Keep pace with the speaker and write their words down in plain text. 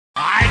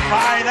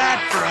buy that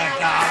for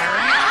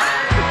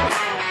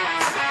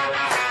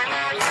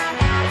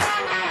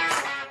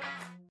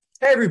 $1.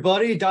 Hey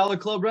everybody, Dollar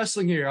Club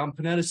Wrestling here. I'm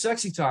Panetta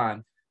Sexy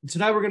Time. And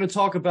tonight we're going to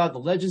talk about the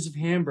Legends of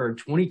Hamburg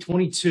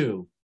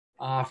 2022.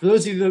 For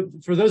those of you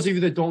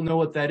that don't know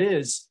what that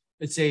is,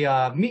 it's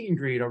a meet and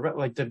greet,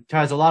 that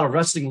has a lot of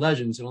wrestling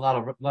legends and a lot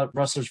of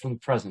wrestlers from the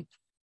present.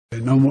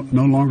 No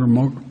longer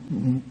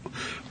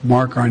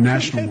mark our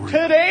national mark.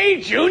 Today,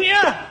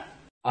 Junior?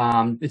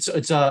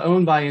 It's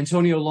owned by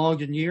Antonio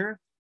Longinier.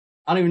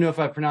 I don't even know if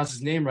I pronounced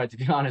his name right, to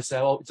be honest.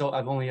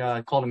 I've only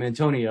called him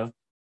Antonio.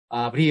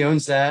 But he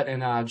owns that,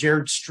 and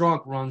Jared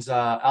Strunk runs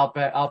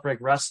Outbreak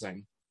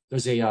Wrestling.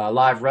 There's a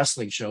live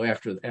wrestling show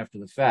after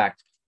the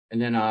fact.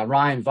 And then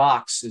Ryan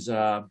Vox is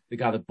the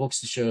guy that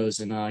books the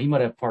shows, and he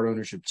might have part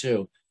ownership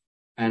too.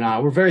 And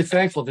we're very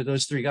thankful that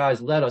those three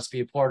guys let us be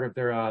a part of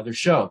their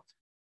show.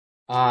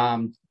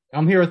 I'm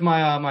here with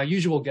my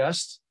usual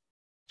guest,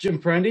 Jim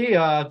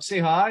Prendy. Say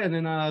hi, and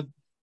then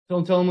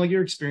tell them like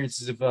your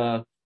experiences.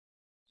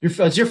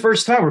 It's your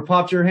first time. We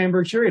popped your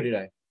Hamburg cherry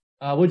today.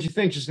 What'd you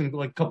think? Just gonna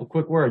a couple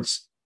quick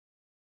words.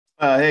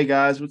 Hey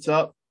guys, what's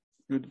up?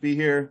 Good to be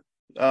here.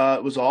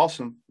 It was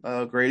awesome.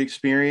 Great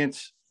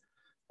experience.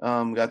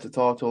 Got to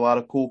talk to a lot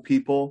of cool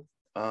people.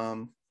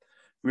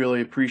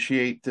 Really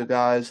appreciate the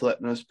guys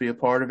letting us be a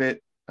part of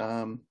it.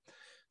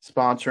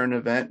 Sponsoring the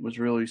event was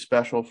really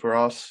special for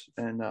us,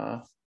 and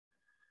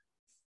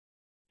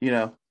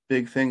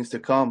big things to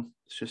come.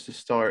 It's just a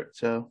start,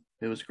 so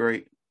it was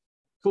great.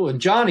 Cool. And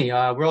Johnny,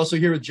 we're also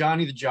here with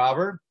Johnny the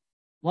Jobber.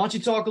 Why don't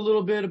you talk a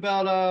little bit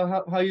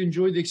about how you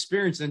enjoyed the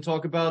experience, and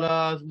talk about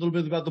a little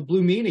bit about the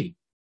Blue Meanie?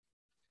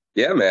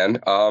 Yeah, man.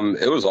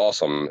 It was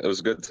awesome. It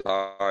was a good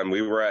time.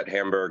 We were at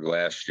Hamburg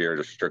last year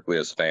just strictly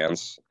as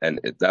fans,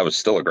 and that was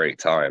still a great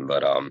time.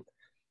 But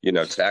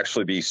to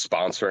actually be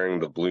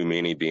sponsoring the Blue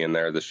Meanie, being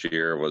there this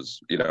year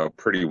was,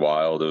 pretty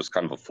wild. It was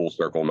kind of a full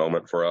circle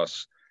moment for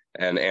us.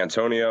 And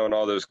Antonio and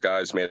all those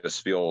guys made us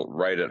feel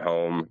right at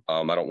home.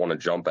 I don't want to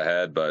jump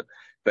ahead, but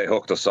they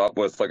hooked us up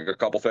with a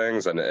couple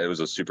things, and it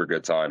was a super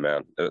good time,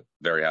 man.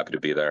 Very happy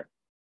to be there.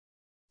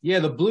 Yeah,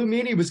 the Blue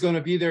Meanie was going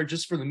to be there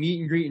just for the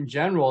meet and greet in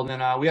general, and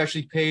then we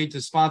actually paid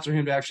to sponsor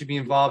him to actually be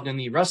involved in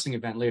the wrestling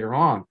event later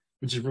on,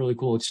 which is a really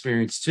cool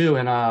experience too.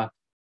 And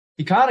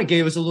he kind of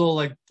gave us a little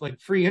like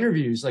free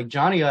interviews. Like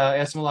Johnny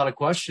asked him a lot of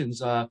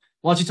questions. Why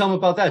don't you tell him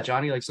about that,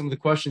 Johnny? Like some of the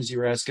questions you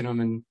were asking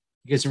him, and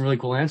you get some really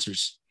cool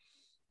answers.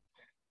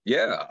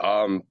 Yeah,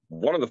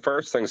 one of the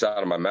first things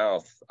out of my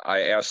mouth,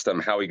 I asked him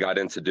how he got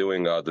into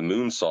doing the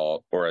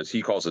moonsault, or as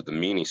he calls it, the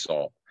meanie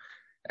salt.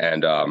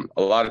 And a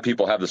lot of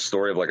people have the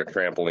story of like a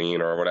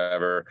trampoline or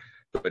whatever,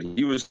 but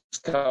he was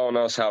telling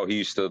us how he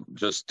used to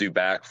just do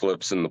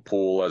backflips in the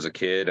pool as a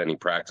kid, and he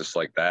practiced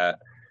like that.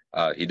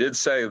 He did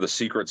say the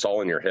secret's all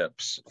in your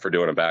hips for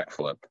doing a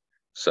backflip.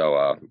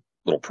 So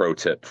little pro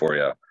tip for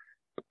you.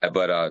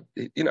 But,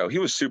 he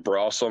was super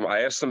awesome.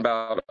 I asked him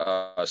about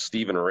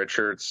Steven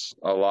Richards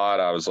a lot.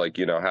 I was like,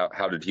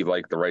 how did he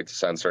like the Right to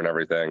Censor and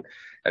everything?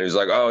 And he was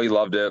like, oh, he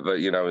loved it. But,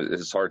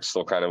 his heart's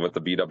still kind of with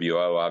the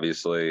BWO,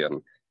 obviously.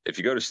 And if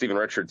you go to Steven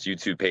Richards'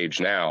 YouTube page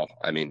now,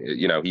 I mean,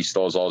 he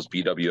still has all his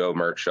BWO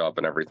merch up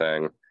and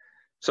everything.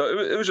 So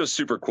it was just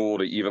super cool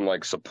to even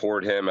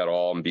support him at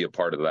all and be a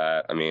part of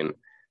that. I mean,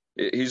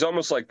 he's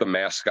almost like the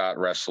mascot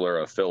wrestler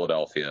of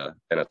Philadelphia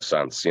in a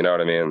sense. You know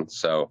what I mean?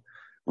 So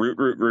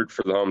root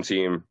for the home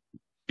team,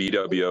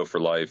 BWO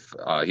for life.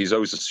 He's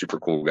always a super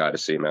cool guy to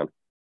see, man.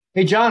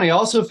 Hey, Johnny, I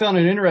also found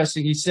it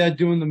interesting. He said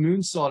doing the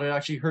moonsault, it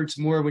actually hurts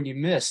more when you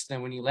miss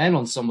than when you land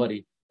on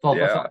somebody. I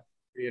thought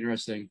pretty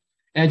interesting.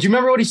 And do you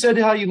remember what he said,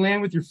 how you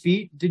land with your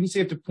feet? Didn't he say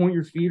you have to point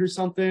your feet or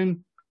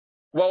something?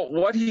 Well,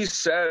 what he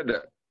said,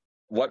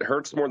 what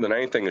hurts more than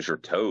anything is your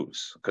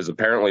toes, because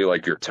apparently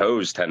your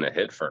toes tend to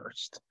hit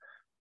first.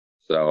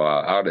 So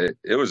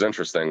it was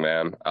interesting,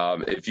 man.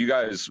 If you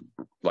guys,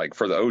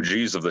 for the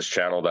OGs of this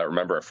channel that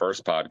remember our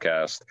first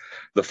podcast,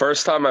 the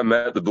first time I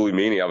met the Blue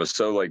Meanie, I was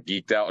so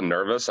geeked out and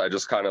nervous. I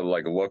just kind of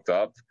looked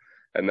up,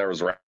 and there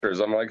was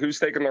Raptors. I'm like, who's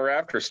taking the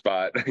Raptor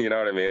spot? You know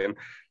what I mean?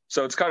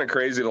 So it's kind of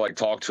crazy to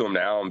talk to him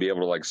now and be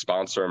able to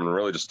sponsor him and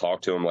really just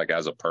talk to him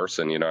as a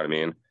person. You know what I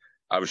mean?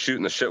 I was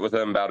shooting the shit with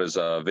him about his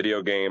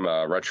video game,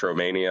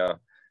 Retromania.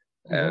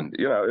 And,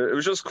 it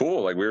was just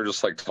cool. We were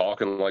just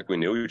talking like we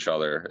knew each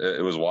other.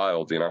 It was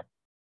wild,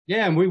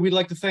 Yeah, and we'd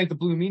like to thank the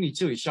Blue Meanie,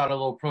 too. He shot a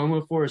little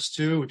promo for us,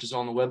 too, which is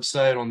on the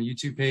website, on the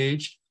YouTube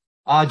page.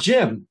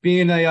 Jim,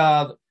 being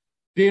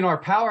our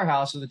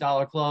powerhouse of the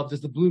Dollar Club,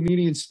 does the Blue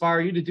Meanie inspire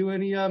you to do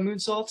any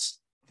moonsaults?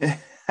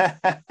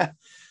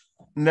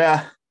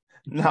 Nah,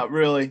 not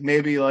really.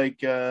 Maybe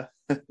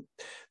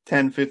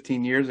 10,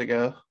 15 years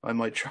ago, I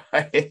might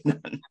try it.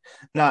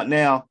 Not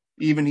now.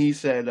 Even he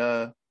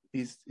said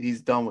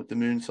he's done with the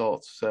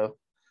moonsaults. So,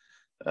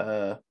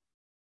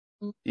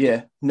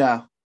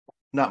 no,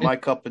 not my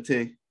cup of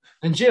tea.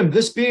 And Jim,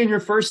 this being your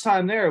first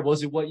time there,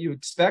 was it what you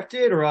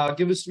expected, or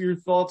give us your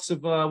thoughts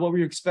of what were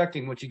you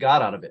expecting, what you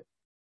got out of it?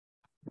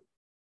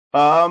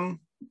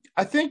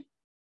 I think,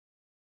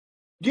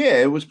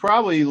 it was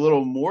probably a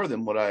little more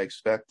than what I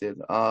expected.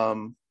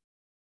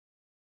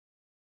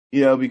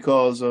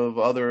 because of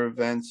other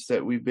events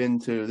that we've been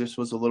to, this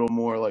was a little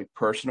more like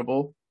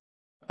personable.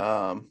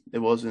 It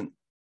wasn't,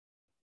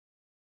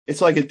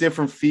 it's like a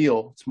different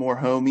feel. It's more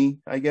homey,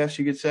 I guess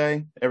you could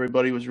say.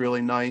 Everybody was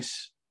really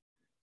nice,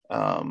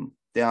 down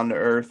to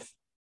earth.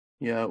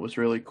 Yeah, it was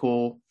really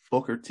cool.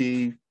 Booker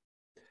T,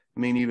 I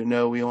mean, even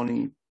though we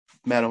only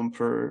met him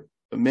for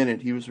a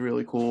minute, he was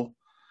really cool.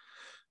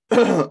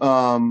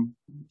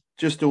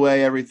 Just the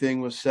way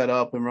everything was set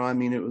up, and I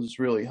mean, it was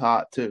really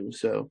hot too.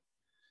 So,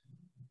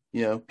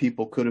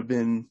 people could have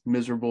been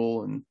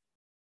miserable and,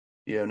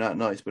 not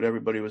nice, but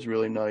everybody was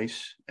really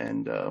nice.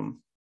 And,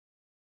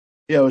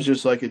 it was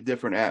just like a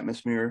different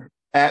atmosphere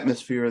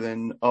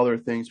than other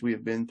things we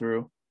have been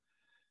through.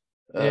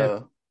 Yeah.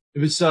 It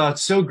was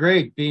so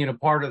great being a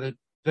part of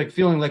like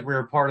feeling like we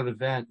were a part of the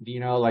event,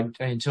 like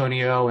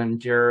Antonio and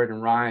Jared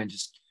and Ryan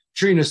just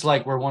treating us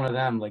like we're one of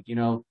them. Like, it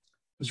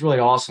was really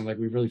awesome. Like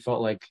we really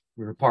felt like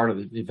we were part of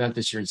the event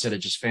this year instead of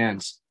just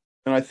fans.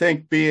 And I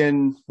think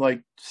being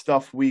like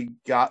stuff we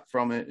got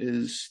from it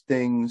is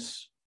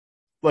things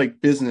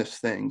like business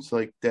things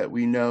like that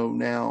we know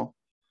now,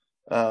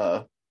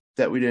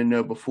 that we didn't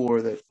know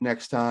before, that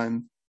next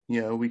time,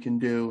 we can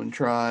do and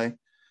try,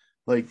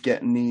 like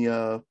getting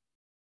the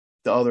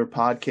other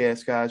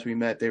podcast guys we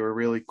met. They were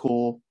really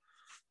cool.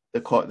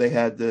 They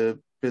had the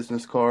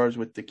business cards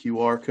with the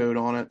QR code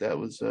on it. That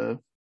was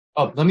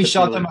let me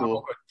shout really them cool.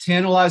 out.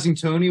 Tantalizing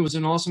Tony was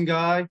an awesome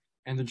guy,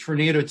 and the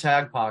Tornado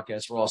Tag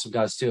podcast were awesome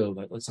guys too.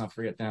 But let's not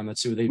forget them.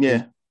 That's who they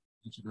mentioned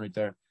right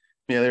there.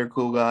 Yeah, they're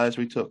cool guys.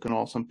 We took an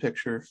awesome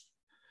picture.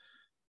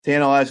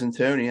 Tantalizing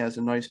Tony has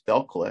a nice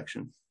belt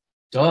collection.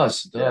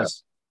 Does. Yeah.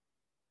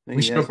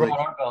 We should have brought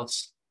our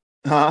belts.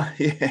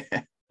 Yeah.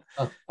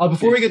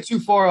 Before we get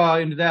too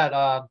far into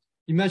that,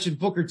 you mentioned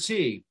Booker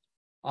T.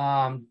 We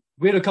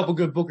had a couple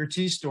good Booker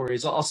T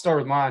stories. I'll start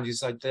with mine.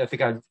 I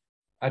think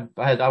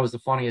I was the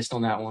funniest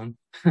on that one.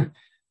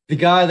 The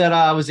guy that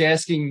I was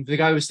asking, the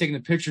guy who was taking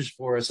the pictures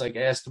for us, like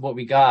asked what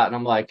we got, and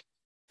I'm like,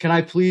 "Can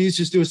I please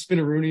just do a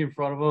spin-a-rooney in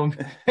front of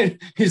him?" And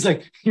he's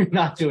like, "You're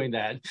not doing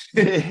that.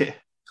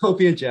 Don't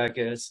be a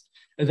jackass."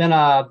 And then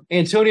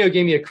Antonio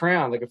gave me a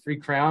crown, like a free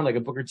crown, like a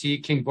Booker T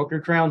King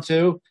Booker crown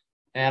too.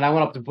 And I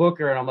went up to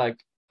Booker and I'm like,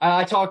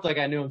 I talked like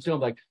I knew him too. I'm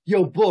like,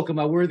 "Yo, Book, am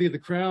I worthy of the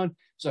crown?"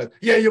 So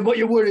yeah, you're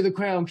worthy of the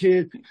crown,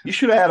 kid. You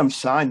should have had him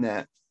sign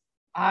that.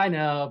 I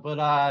know, but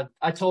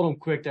I told him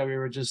quick that we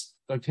were just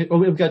like, we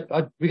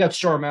got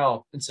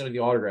Charmel instead of the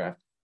autograph.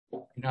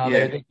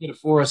 They did it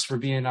for us for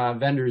being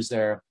vendors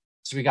there.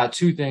 So we got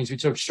two things. We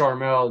took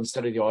Charmel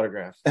instead of the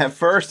autograph. At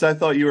first, I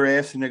thought you were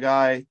asking the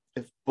guy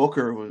if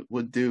Booker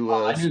would do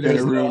a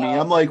spin-a-rooney.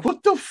 I'm like,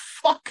 what the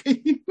fuck are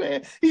you,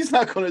 man? He's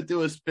not going to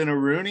do a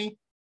spin-a-rooney.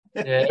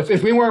 Yeah,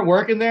 if we weren't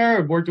working there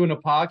or weren't doing a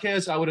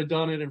podcast, I would have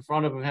done it in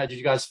front of him, had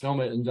you guys film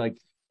it, and like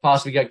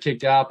possibly get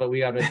kicked out. But we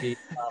got to be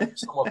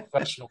somewhat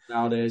professional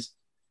nowadays.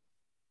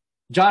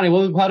 Johnny,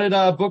 how did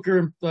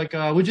Booker like?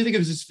 What did you think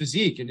of his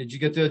physique? And did you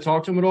get to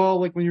talk to him at all,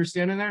 like when you were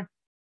standing there?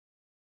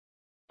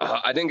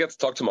 I didn't get to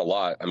talk to him a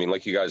lot. I mean,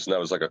 like you guys know, it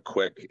was like a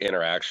quick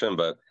interaction,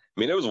 but I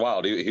mean, it was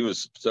wild. He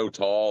was so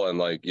tall and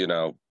like,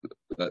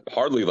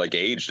 hardly like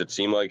aged. It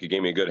seemed like he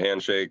gave me a good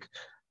handshake.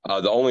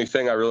 The only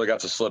thing I really got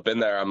to slip in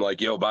there, I'm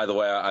like, "Yo, by the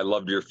way, I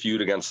loved your feud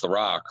against The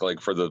Rock,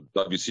 like for the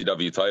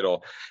WCW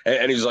title."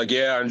 And he's like,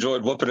 "Yeah, I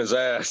enjoyed whooping his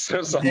ass,"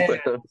 or something.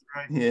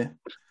 Yeah.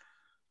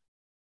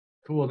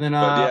 Cool. Then,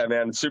 but yeah,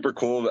 man, super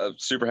cool.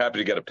 Super happy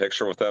to get a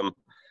picture with him.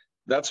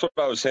 That's what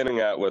I was hinting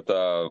at with,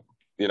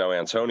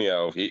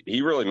 Antonio.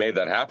 He really made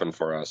that happen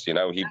for us.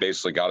 He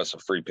basically got us a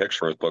free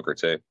picture with Booker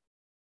T.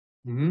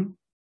 Mm-hmm.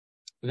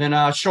 Then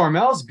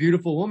Charmel's a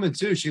beautiful woman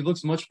too. She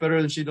looks much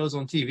better than she does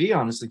on TV,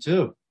 honestly,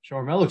 too.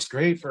 Charmel looks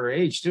great for her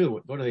age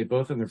too. What are they,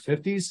 both in their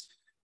 50s?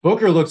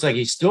 Booker looks like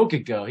he still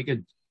could go. He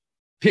could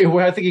be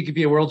I think he could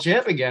be a world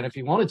champ again if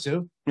he wanted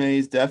to. Yeah,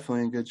 he's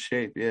definitely in good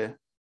shape. Yeah.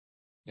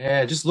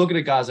 Yeah, just looking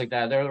at guys like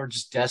that, they're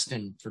just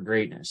destined for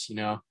greatness,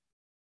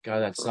 guy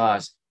that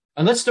size.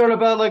 And let's start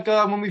about like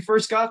when we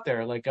first got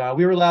there. Like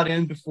we were allowed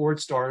in before it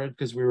started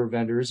because we were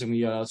vendors and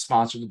we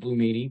sponsored the Blue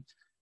Meanie.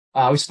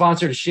 We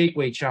sponsored a shake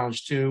weight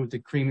challenge too, with the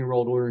creamy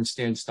rolled order and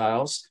Stan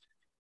Styles.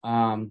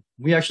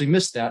 We actually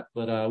missed that,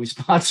 but we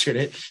sponsored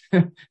it.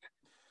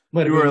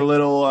 But we were a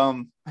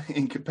little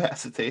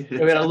incapacitated.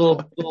 We had a little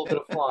bit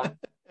of fun.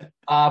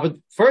 But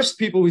first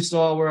people we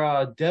saw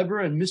were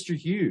Deborah and Mr.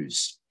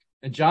 Hughes.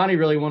 And Johnny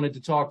really wanted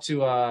to talk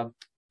to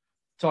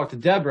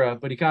Deborah,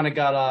 but he kind of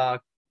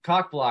got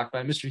cock blocked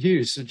by Mr.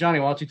 Hughes. So Johnny,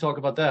 why don't you talk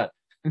about that?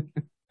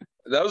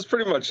 That was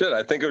pretty much it.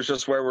 I think it was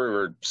just where we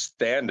were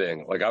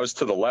standing. Like I was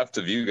to the left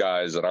of you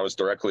guys and I was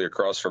directly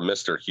across from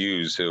Mr.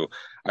 Hughes, who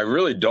I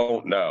really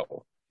don't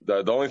know.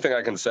 The only thing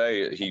I can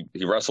say, he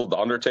wrestled the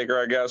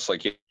Undertaker, I guess.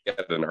 Like he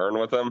had an urn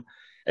with him.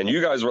 And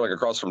you guys were like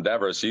across from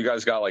Deborah. So you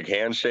guys got like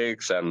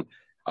handshakes, and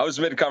I was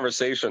mid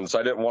conversation, so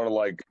I didn't want to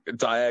like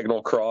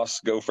diagonal cross,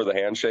 go for the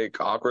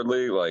handshake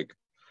awkwardly.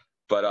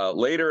 But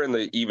later in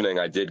the evening,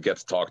 I did get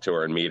to talk to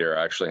her and meet her.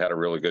 I actually had a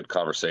really good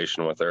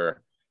conversation with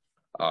her.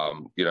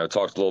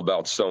 Talked a little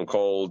about Stone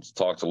Cold,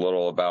 talked a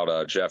little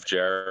about Jeff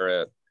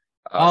Jarrett.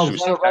 Was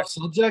that a rough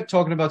subject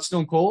talking about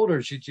Stone Cold,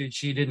 or she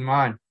didn't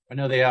mind? I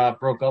know they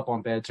broke up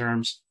on bad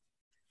terms.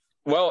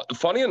 Well,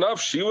 funny enough,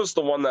 she was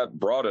the one that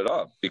brought it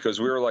up because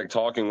we were like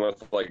talking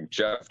with like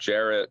Jeff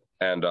Jarrett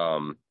and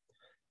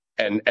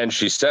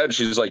she said,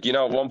 she's like,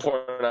 at one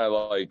point I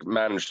like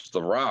managed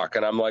The Rock,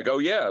 and I'm like, oh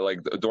yeah,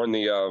 like during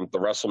the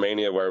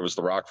WrestleMania where it was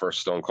The Rock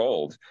versus Stone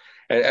Cold,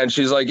 and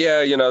she's like,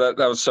 yeah, that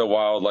was so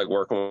wild, like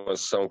working with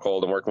Stone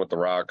Cold and working with The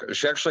Rock.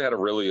 She actually had a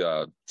really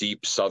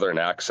deep Southern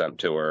accent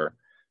to her,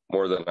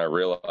 more than I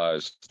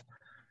realized.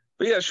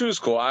 But yeah, she was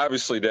cool. I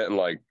obviously didn't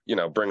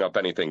bring up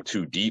anything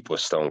too deep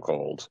with Stone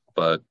Cold,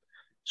 but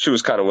she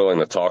was kind of willing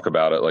to talk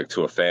about it like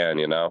to a fan,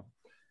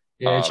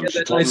 Yeah, she had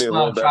that nice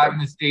driving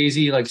this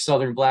Daisy, like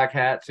Southern black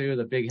hat too,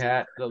 the big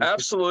hat.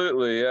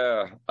 Absolutely,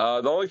 yeah.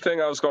 The only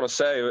thing I was going to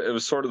say, it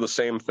was sort of the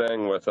same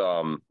thing with,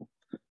 oh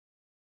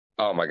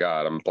my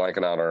God, I'm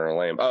blanking out on her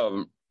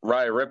name.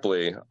 Rhea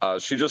Ripley.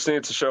 She just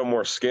needs to show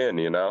more skin,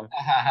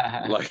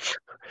 Like,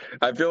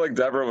 I feel like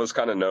Deborah was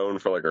kind of known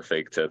for like her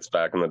fake tits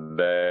back in the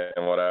day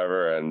and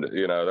whatever, and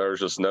there was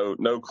just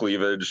no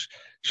cleavage.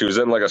 She was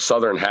in like a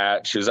Southern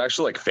hat. She was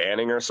actually like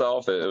fanning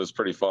herself. It was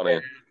pretty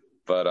funny,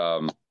 but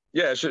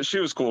yeah, she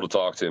was cool to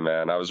talk to,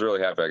 man. I was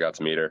really happy I got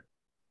to meet her.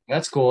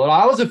 That's cool.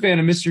 I was a fan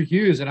of Mr.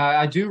 Hughes, and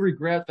I do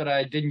regret that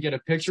I didn't get a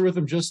picture with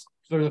him just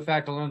for the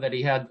fact alone that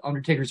he had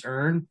Undertaker's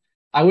urn.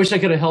 I wish I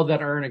could have held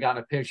that urn and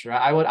gotten a picture.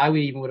 I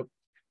even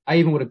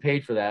would have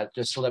paid for that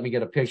just to let me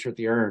get a picture with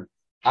the urn.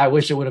 I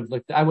wish it would have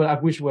I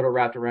wish it would have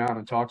wrapped around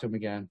and talked to him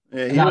again.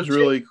 Yeah, he was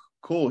really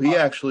cool. He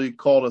actually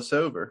called us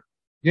over.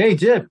 Yeah, he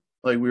did.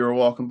 Like we were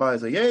walking by,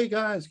 he's like, "Hey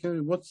guys,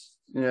 what's?"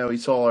 He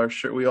saw our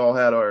shirt. We all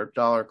had our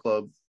Dollar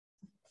Club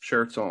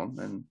shirts on,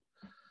 and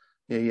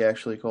yeah, he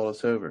actually called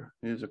us over.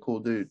 He was a cool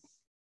dude.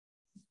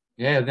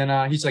 Yeah.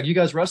 Then he's like, "You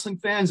guys wrestling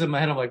fans?" In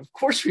my head, I'm like, "Of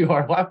course we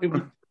are. Why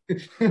would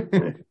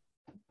we?"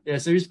 Yeah,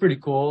 so he's pretty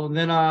cool. And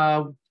then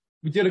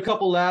we did a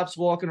couple laps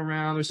walking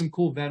around. There's some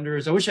cool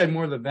vendors. I wish I had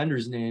more of the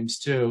vendors' names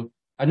too.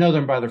 I know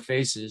them by their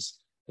faces.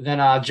 And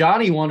then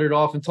Johnny wandered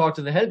off and talked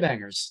to the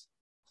headbangers.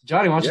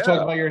 Johnny, why don't you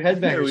talk about your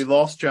headbangers? Yeah, we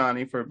lost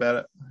Johnny for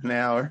about an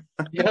hour.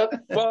 Yep.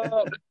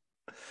 Well,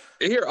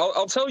 here,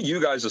 I'll tell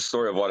you guys a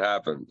story of what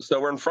happened. So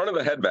we're in front of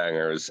the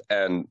headbangers,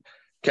 and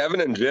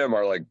Kevin and Jim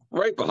are like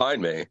right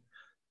behind me.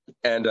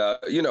 And,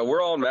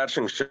 we're all in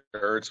matching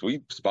shirts.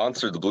 We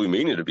sponsored the Blue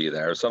Meanie to be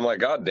there. So I'm like,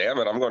 God damn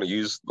it, I'm going to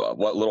use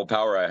what little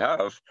power I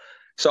have.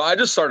 So I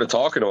just started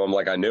talking to him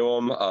like I knew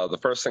him. The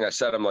first thing I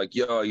said, I'm like,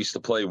 I used to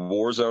play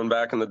Warzone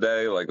back in the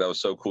day. Like, that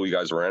was so cool you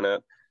guys were in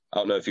it. I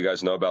don't know if you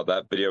guys know about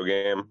that video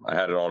game. I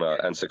had it on a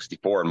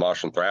N64, and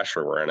Mosh and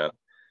Thrasher were in it.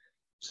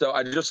 So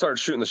I just started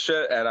shooting the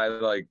shit, and I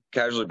like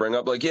casually bring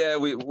up like, yeah,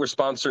 we're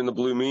sponsoring the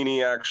Blue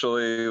Meanie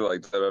actually,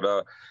 like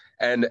da-da-da.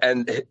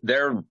 And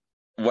they're,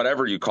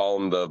 whatever you call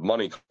him, the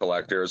money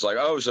collector, is like,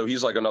 oh, so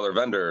he's like another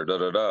vendor, da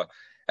da da.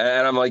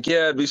 And I'm like,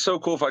 yeah, it'd be so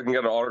cool if I can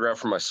get an autograph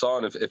from my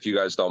son, if you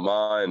guys don't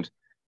mind.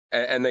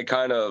 And they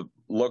kind of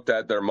looked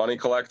at their money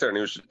collector, and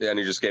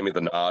he just gave me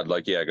the nod,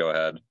 like, yeah, go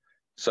ahead.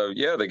 So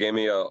yeah, they gave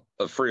me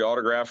a free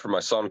autograph for my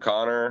son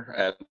Connor,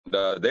 and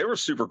they were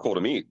super cool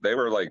to meet. They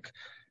were like,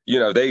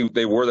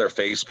 they wore their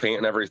face paint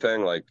and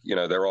everything, like,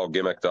 they're all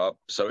gimmicked up.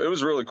 So it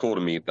was really cool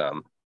to meet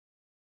them.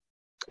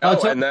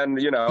 And then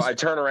I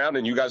turn around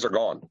and you guys are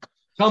gone.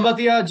 Tell them about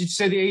did you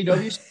say the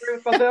AEW story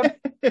about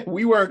them?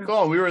 We weren't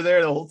gone. We were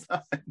there the whole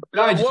time.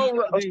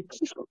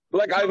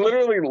 Like I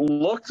literally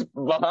looked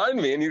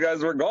behind me and you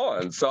guys were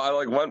gone. So I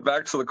like went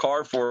back to the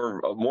car for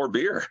more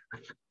beer.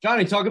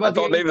 Johnny, talk about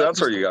I thought maybe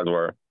that's where you guys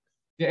were.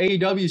 The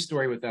AEW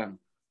story with them.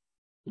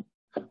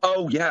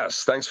 Oh,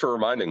 yes. Thanks for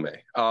reminding me.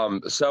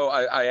 So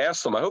I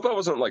asked them, I hope I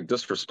wasn't like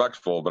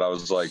disrespectful, but I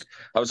was like,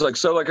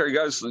 so like, are you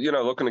guys,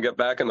 looking to get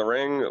back in the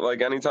ring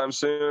like anytime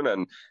soon?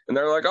 And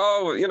they're like,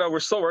 oh, we're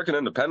still working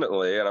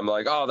independently. And I'm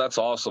like, oh, that's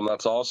awesome.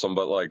 That's awesome.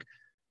 But like,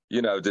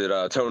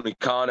 did Tony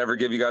Khan ever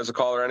give you guys a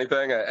call or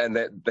anything? And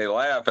they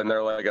laugh and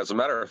they're like, as a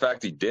matter of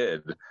fact, he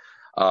did.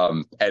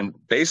 And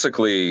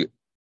basically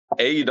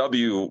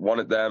AEW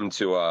wanted them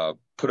to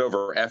put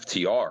over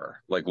FTR,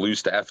 like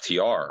lose to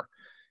FTR.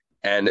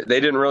 And they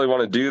didn't really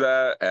want to do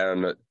that.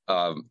 And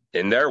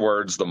in their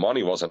words, the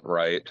money wasn't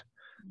right.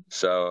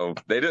 So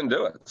they didn't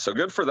do it. So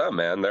good for them,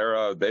 man.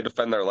 They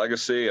defend their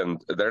legacy,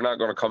 and they're not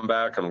going to come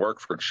back and work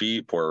for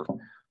cheap or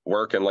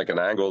work in like an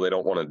angle they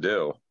don't want to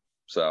do.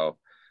 So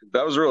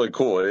that was really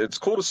cool. It's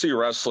cool to see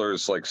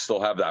wrestlers like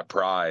still have that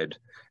pride,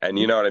 and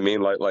you know what I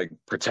mean? Like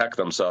protect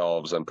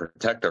themselves and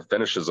protect their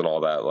finishes and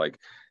all that. Like,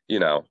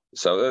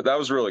 so that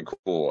was really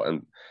cool.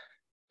 And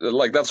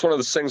like, that's one of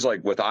those things,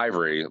 like with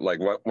Ivory, like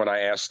when I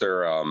asked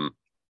her,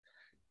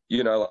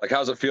 like,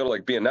 how's it feel to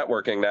like be in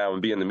networking now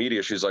and be in the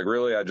media? She's like,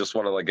 really, I just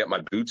want to like get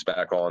my boots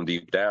back on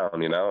deep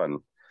down, and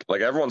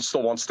like everyone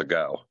still wants to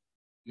go.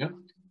 Yep.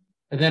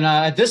 And then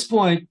at this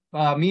point,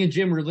 me and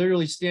Jim were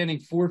literally standing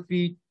 4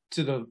 feet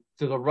to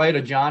the right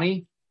of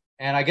Johnny.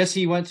 And I guess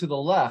he went to the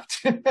left,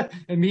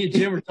 and me and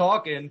Jim were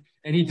talking,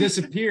 and he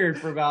disappeared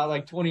for about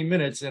like 20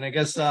 minutes. And I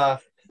guess, so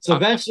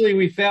eventually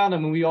we found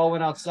him, and we all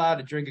went outside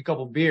to drink a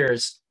couple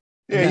beers.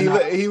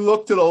 Yeah, he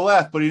looked to the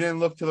left, but he didn't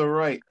look to the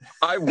right.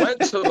 I went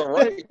to the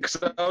right because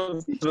that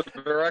was the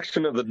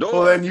direction of the door.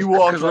 Well, then you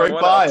walked right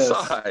by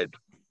outside.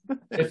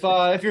 If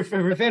you're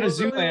a fan of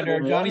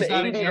Zoolander, Johnny's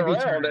not an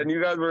ambi-turner. And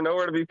you guys were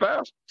nowhere to be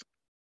found.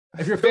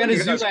 If you're a fan of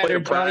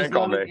Zoolander, Johnny's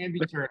not an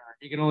ambi-turner.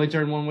 He can only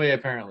turn one way,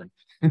 apparently.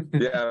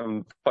 Yeah,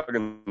 I'm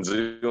fucking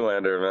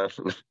Zoolander,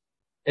 man.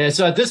 Yeah,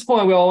 so at this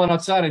point, we all went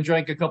outside and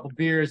drank a couple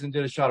beers and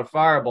did a shot of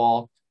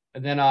Fireball.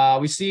 And then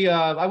we see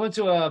I went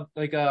to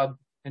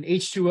an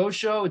H2O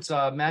show. It's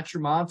Matt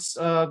Tremont's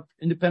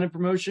independent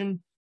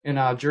promotion in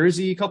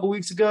Jersey a couple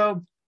weeks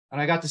ago.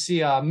 And I got to see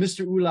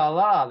Mr. Ooh La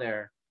La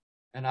there.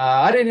 And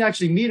I didn't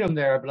actually meet him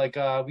there, but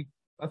I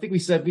think we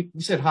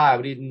said hi,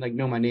 but he didn't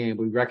know my name,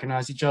 but we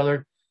recognized each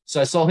other. So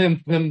I saw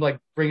him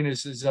bringing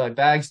his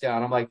bags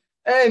down. I'm like,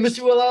 "Hey, Mr.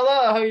 Ooh La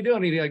La, how you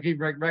doing?" He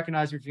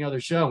recognized me from the other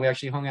show. And we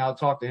actually hung out,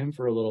 talked to him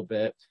for a little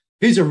bit.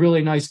 He's a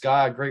really nice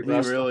guy, great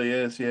wrestler. He really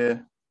is, yeah.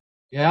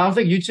 Yeah, I don't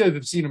think you two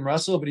have seen him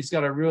wrestle, but he's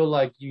got a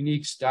real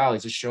unique style.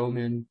 He's a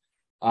showman.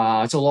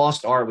 It's a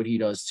lost art what he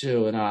does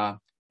too. And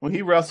well,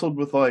 he wrestled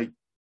with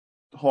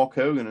Hulk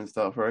Hogan and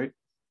stuff, right?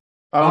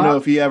 I don't know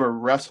if he ever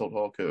wrestled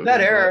Hulk Hogan.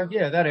 That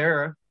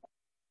era.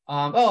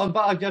 And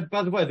by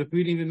the way,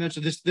 we didn't even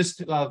mention this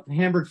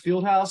Hamburg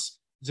Fieldhouse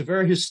is a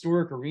very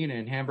historic arena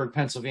in Hamburg,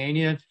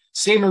 Pennsylvania.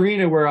 Same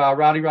arena where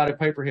Roddy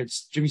Piper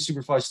hits Jimmy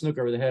Superfly Snook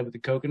over the head with the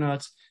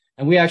coconuts.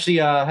 And we actually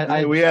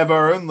we have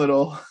our own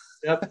little.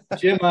 Yep,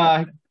 Jim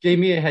gave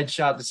me a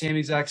headshot, the same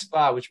exact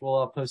spot, which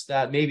we'll post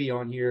that maybe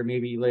on here,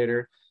 maybe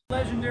later.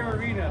 Legendary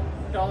arena,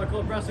 Dollar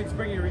Club Wrestling's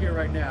bringing you here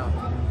right now.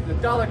 The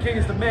Dollar King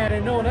is the man,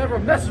 and no one ever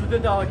messes with the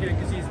Dollar King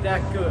because he's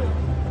that good.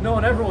 No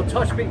one ever will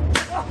touch me.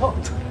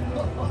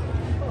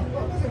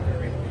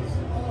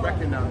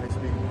 Recognize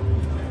me.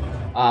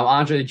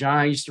 Andre the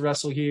Giant used to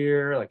wrestle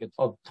here,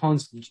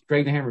 tons.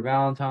 Greg the Hammer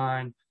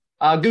Valentine.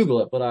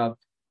 Google it, but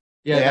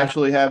yeah, they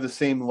actually have the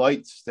same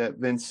lights that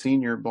Vince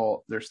Senior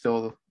bought. They're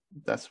still.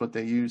 That's what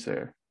they use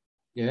there.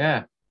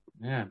 Yeah.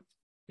 Then,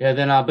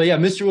 but yeah,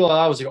 Mr. Ooh La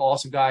La was an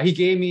awesome guy. He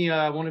gave me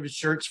one of his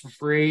shirts for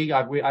free.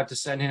 I have to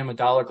send him a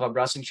Dollar Club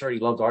Wrestling shirt. He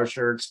loved our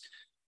shirts.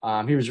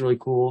 He was really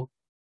cool.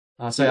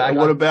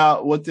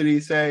 What did he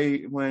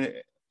say when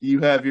you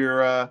have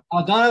your?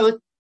 Donna,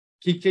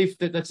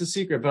 that's a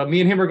secret. But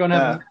me and him are gonna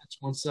have a match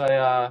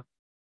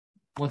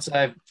once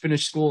I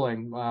finish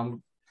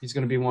schooling. He's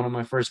gonna be one of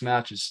my first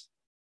matches,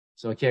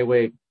 so I can't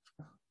wait.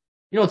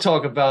 You don't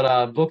talk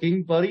about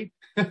booking, buddy.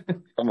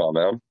 Come on,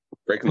 man.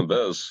 Breaking the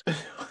biz.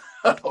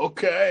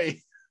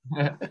 Okay.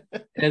 And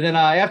then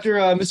after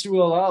Mr. Ooh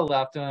La La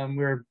left, we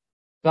were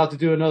about to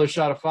do another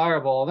shot of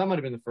Fireball. That might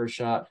have been the first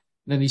shot.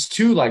 And then these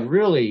two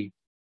really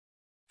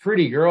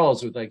pretty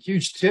girls with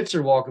huge tits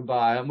are walking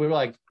by, and we were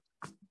like,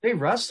 "Are they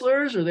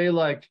wrestlers? Are they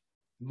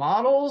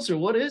models? Or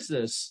what is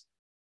this?"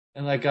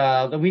 And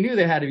we knew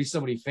they had to be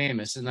somebody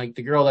famous. And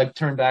the girl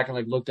turned back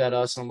and looked at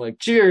us, and I'm like,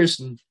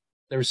 "Cheers!" And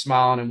they were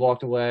smiling and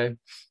walked away.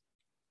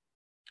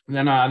 And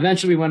then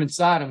eventually we went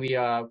inside, and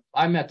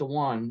I met the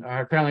one.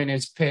 Apparently her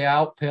name's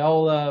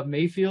Pale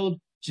Mayfield.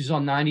 She's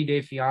on 90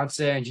 Day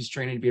Fiance, and she's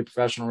training to be a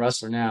professional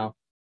wrestler now.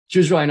 She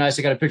was really nice.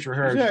 I got a picture of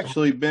her. She's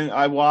actually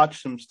I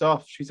watched some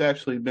stuff. She's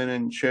actually been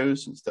in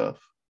shows and stuff,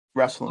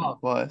 wrestling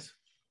wise.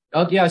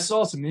 Oh yeah, I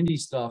saw some indie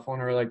stuff on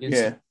her Instagram.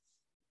 Yeah.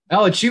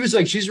 Oh, and she was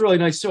she's really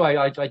nice too.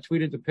 I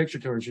tweeted the picture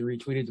to her. She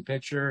retweeted the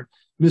picture.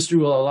 Mr.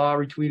 Ooh La La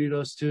retweeted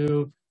us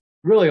too.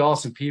 Really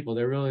awesome people.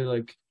 They're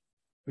really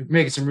we're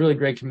making some really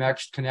great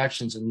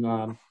connections, and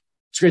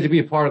it's great to be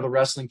a part of the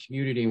wrestling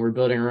community. And we're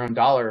building our own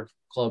Dollar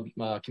Club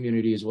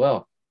community as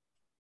well.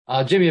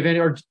 Jimmy,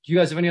 do you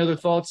guys have any other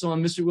thoughts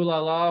on Mr. Ooh La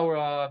La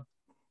or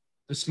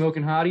the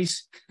Smoking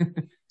Hotties?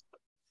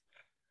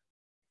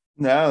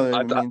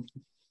 No,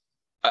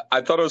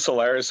 I thought it was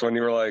hilarious when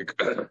you were like,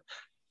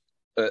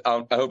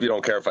 I hope you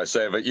don't care if I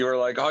say it, but you were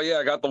like, "Oh yeah,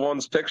 I got the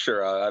one's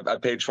picture. I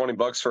paid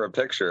 $20 for a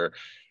picture."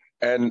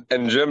 And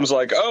Jim's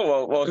like,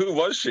 "Oh, well, who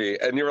was she?"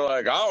 And you were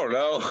like, "I don't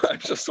know. I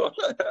just want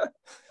to."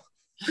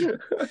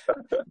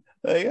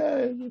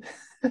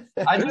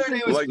 I knew her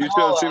name was you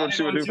should have seen what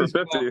she would do for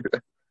 50.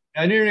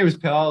 I knew her name was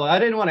Paola. I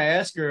didn't want to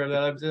ask her.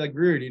 That was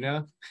rude,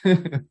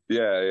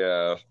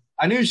 Yeah.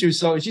 I knew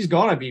she's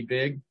gonna be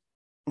big.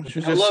 She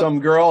was just some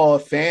girl, a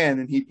fan,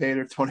 and he paid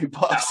her $20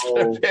 for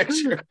a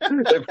picture.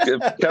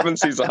 if Kevin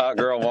sees a hot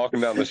girl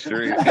walking down the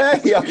street,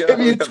 hey, I'll give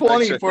you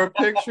 20 for a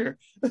picture.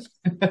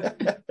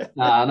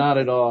 Nah, not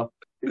at all.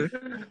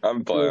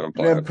 I'm playing.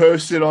 And then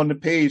post it on the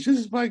page. This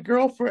is my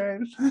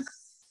girlfriend.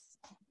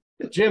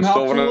 Jim,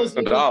 how cool is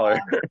it? $1.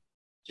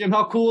 Jim,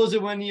 how cool is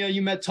it when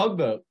you met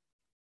Tugboat?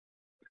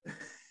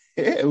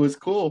 Yeah, it was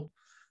cool.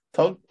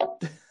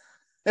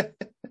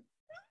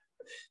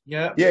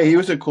 Yeah, he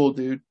was a cool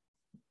dude.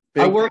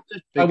 I worked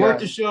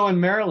a show in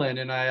Maryland,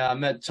 and I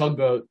met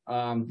Tugboat.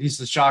 He's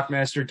the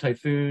Shockmaster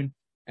Typhoon,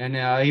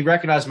 and he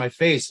recognized my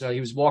face. He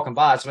was walking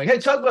by, so I'm like, "Hey,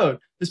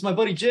 Tugboat, this is my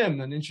buddy Jim,"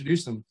 and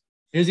introduced him.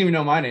 He doesn't even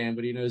know my name,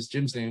 but he knows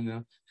Jim's name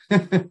now.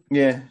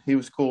 Yeah, he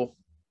was cool.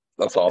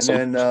 That's awesome.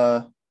 And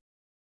then,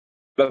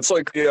 that's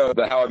like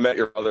the How I Met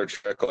Your Mother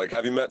trick. Like,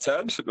 have you met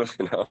Ted?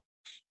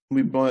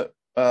 we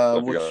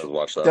Hope you guys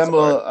watch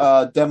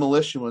that.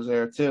 Demolition was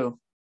there too.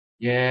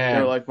 Yeah,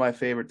 They're like my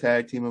favorite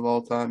tag team of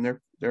all time.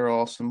 They're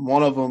awesome.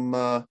 One of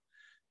them,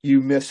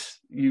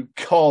 you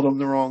called them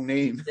the wrong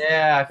name.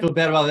 yeah, I feel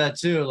bad about that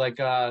too. Like,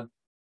 I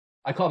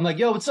call him like,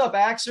 "Yo, what's up,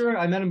 Axer?"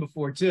 I met him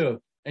before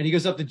too, and he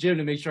goes up to Jim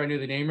to make sure I knew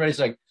the name right. He's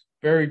like,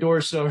 "Barry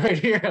Dorso right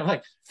here." I'm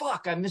like,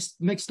 "Fuck, I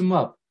mixed him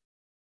up."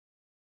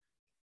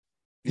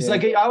 He's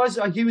like, he was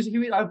on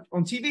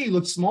TV. He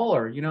looked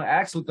smaller. You know,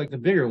 Axe looked like the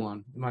bigger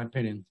one, in my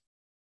opinion.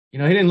 You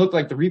know, he didn't look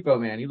like the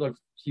Repo Man. He looked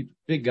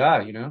big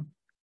guy. You know,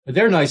 but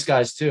they're nice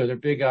guys too. They're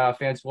big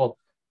fans. Well,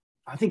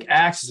 I think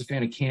Axe is a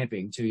fan of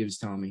camping too. He was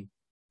telling me.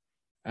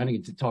 I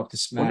didn't get to talk to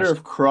Smash. Wonder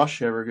if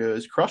Crush ever goes.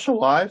 Is Crush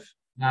alive?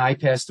 Nah, he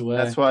passed away.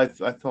 That's why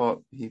I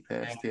thought he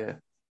passed. Yeah.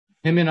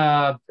 Him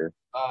and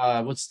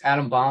what's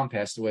Adam Bomb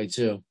passed away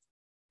too.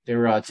 They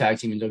were tag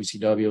team in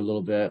WCW a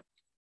little bit.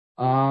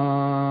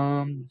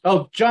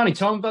 Oh, Johnny,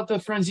 tell him about the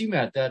friends you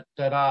met, that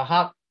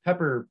Hot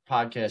Pepper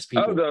podcast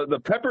people. Oh, the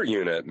Pepper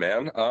Unit,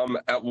 man.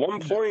 At one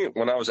point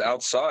when I was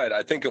outside,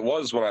 I think it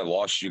was when I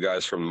lost you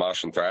guys from the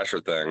Mosh and Thrasher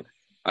thing,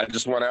 I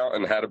just went out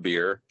and had a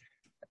beer,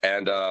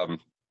 and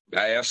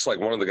I asked like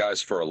one of the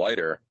guys for a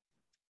lighter,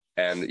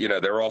 and you know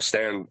they were all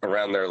standing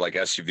around there like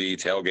SUV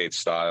tailgate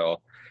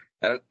style.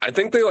 And I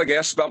think they like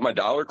asked about my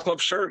Dollar Club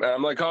shirt, and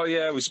I'm like, "Oh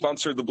yeah, we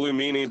sponsored the Blue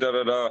Meanie, da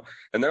da da."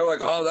 And they're like,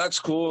 "Oh, that's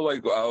cool.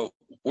 Like,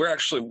 we're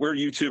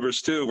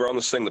YouTubers too. We're on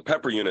this thing, the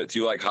Pepper Unit. Do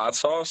you like hot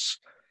sauce?"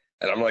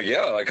 And I'm like,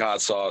 "Yeah, I like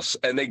hot sauce."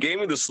 And they gave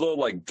me this little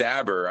like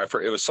dabber.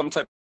 It was some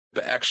type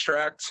of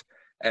extract,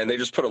 and they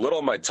just put a little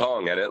on my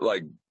tongue, and it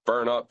like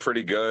burned up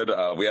pretty good.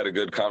 We had a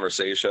good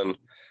conversation,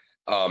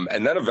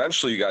 and then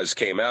eventually you guys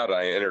came out.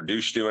 I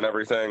introduced you and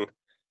everything.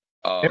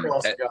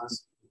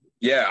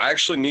 Yeah, I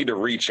actually need to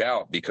reach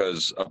out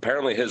because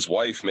apparently his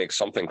wife makes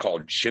something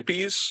called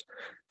chippies.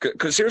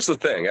 Because here's the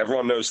thing: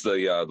 everyone knows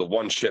the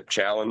one chip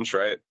challenge,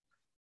 right?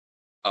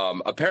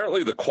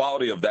 Apparently, the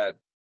quality of that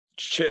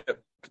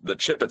chip, the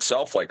chip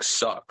itself, like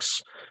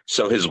sucks.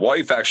 So his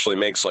wife actually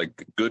makes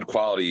like good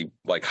quality,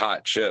 like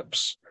hot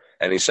chips,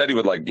 and he said he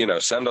would like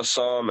send us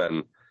some.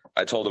 And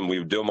I told him we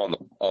would do them on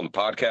the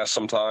podcast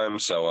sometime.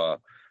 So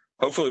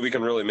hopefully we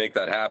can really make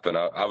that happen.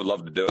 I would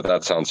love to do it.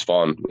 That sounds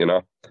fun,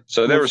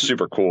 So they were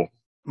super cool.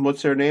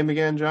 What's their name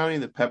again, Johnny?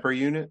 The Pepper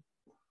Unit?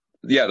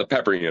 Yeah, the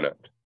Pepper Unit.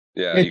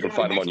 Yeah, you can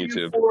find them on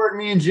YouTube. Forward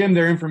me and Jim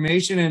their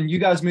information, and you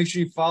guys make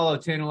sure you follow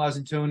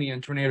Tantalizing Tony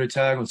and Tornado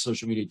Tag on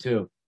social media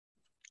too.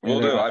 Will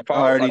do. I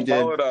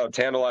followed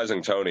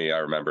Tantalizing Tony, I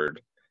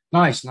remembered.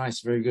 Nice.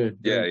 Very good.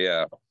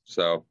 Yeah.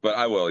 So, but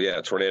I will,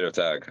 Tornado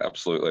Tag,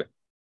 absolutely.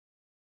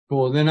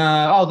 Cool. Then,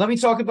 let me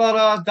talk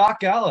about Doc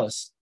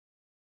Gallows.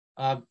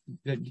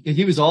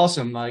 He was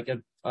awesome. Like,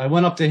 I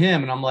went up to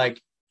him and I'm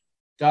like,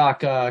 "Doc,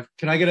 can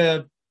I get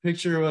a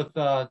picture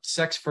with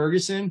Sex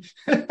Ferguson?"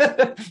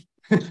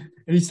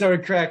 And he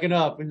started cracking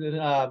up. And then,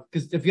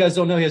 because if you guys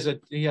don't know,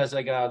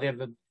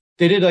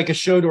 they did like a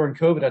show during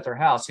COVID at their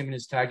house, him and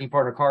his tag team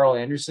partner Carl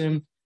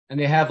Anderson, and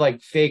they have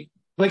like fake,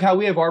 like how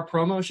we have our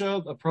promo show,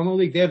 a promo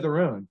league. They have their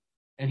own,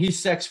 and he's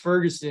Sex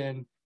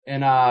Ferguson,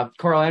 and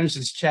Carl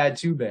Anderson's Chad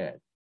Too Bad.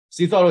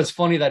 So he thought it was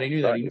funny that he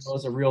knew that. He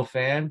was a real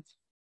fan.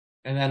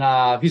 And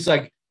then he's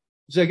like,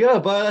 "Yeah,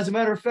 but as a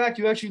matter of fact,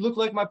 you actually look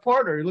like my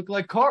partner. You look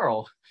like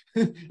Carl."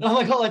 And I'm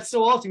like, "Oh, that's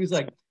so awesome."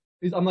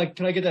 I'm like,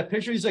 "Can I get that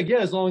picture?" He's like, "Yeah,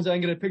 as long as I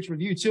can get a picture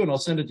with you too, and I'll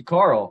send it to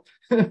Carl."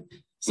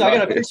 So I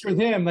got a picture with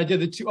him. I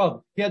did the two.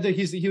 Oh, he had the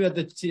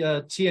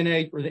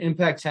TNA or the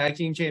Impact Tag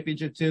Team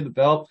Championship too, the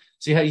belt.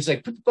 So he's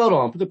like, "Put the belt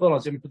on."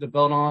 So he put the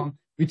belt on.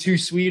 We two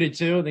sweeted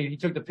too. And then he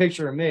took the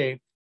picture of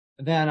me.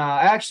 And then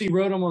I actually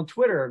wrote him on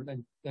Twitter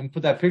and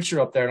put that picture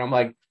up there. And I'm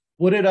like,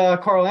 "What did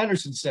Carl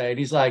Anderson say?" And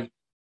he's like,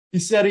 "He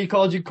said he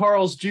called you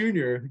Carl's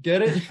Jr.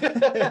 Get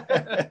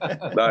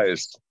it?"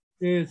 Nice.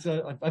 Yeah,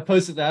 so I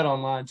posted that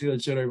online too.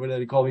 It showed everybody that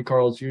he called me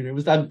Carl's Jr.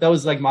 That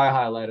was like my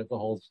highlight of the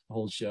whole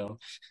show.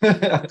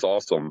 That's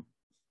awesome.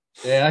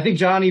 Yeah, I think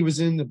Johnny was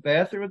in the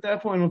bathroom at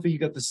that point. I don't think you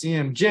got to see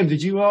him. Jim,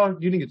 did you? You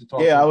didn't get to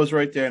talk. Yeah, I was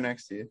right there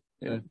next to you.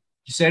 Yeah. Did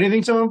you say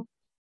anything to him?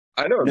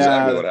 I know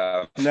exactly what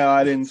happened. No,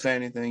 I didn't say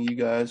anything. You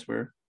guys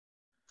were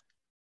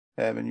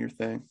having your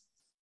thing.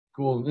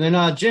 Cool. And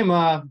then Jim,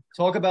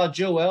 talk about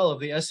Joel of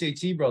the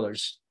SAT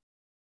brothers.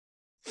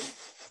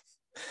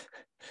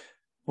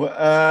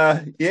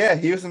 Well, yeah,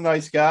 he was a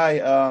nice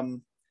guy.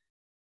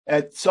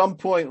 At some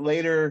point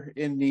later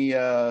in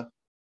the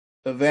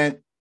event,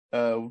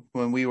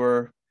 when we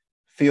were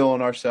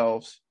feeling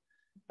ourselves,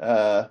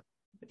 Kev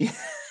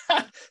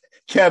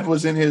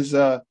was in his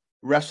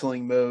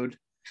wrestling mode.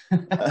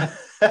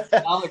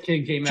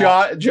 King came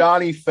out.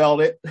 Johnny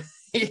felt it.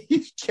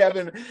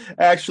 Kevin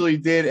actually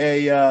did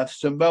a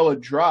Samoa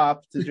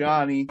drop to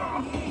Johnny.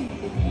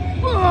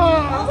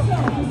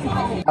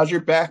 How's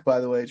your back, by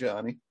the way,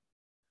 Johnny?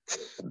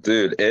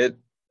 Dude,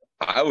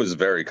 I was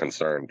very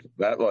concerned.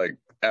 That like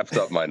effed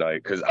up my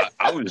night because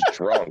I was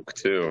drunk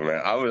too,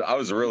 man. I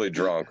was really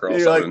drunk, or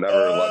else I would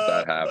never let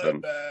that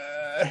happen.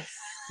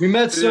 We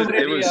met so many.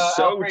 It was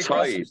so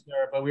tight,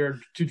 there, but we were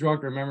too drunk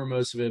to remember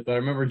most of it. But I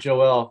remember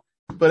Joel.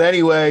 But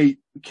anyway,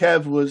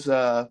 Kev was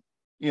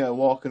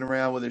walking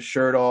around with his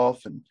shirt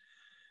off, and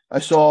I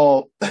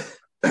saw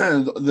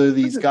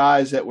these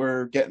guys that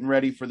were getting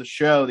ready for the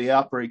show, the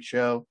Outbreak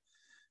show,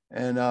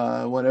 and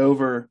I went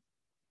over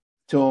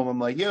to him. I'm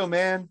like, "Yo,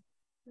 man,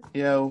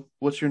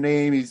 what's your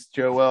name?" He's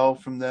Joel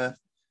from the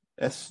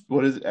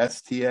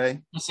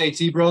STA?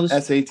 SAT Brothers.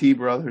 SAT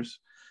Brothers.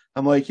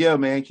 I'm like, "Yo,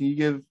 man, can you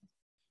give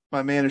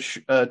my man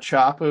a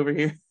chop over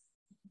here?"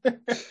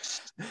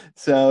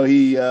 So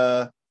he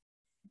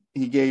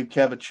gave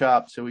Kev a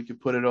chop so we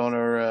could put it on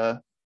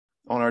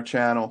our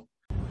channel.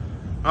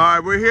 All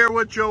right, we're here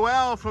with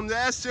Joel from the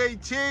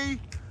SAT.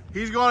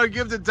 He's going to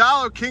give the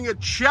Dollar King a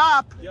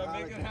chop. Yeah,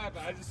 make it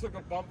happen. I just took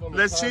a bump on the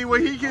Let's see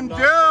what he can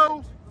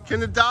do. Can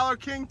the Dollar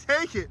King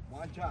take it?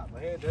 One chop.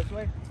 Right here, this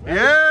way. Ready?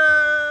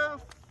 Yeah.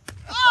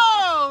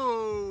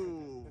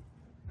 Oh!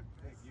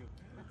 Thank you.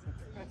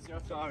 So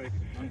sorry.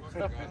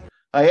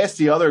 I asked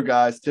the other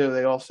guys too.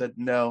 They all said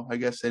no. I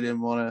guess they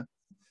didn't want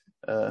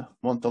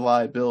the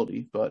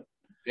liability, but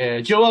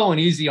Yeah, Joel went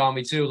easy on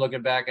me too.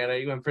 Looking back at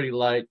it, he went pretty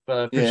light.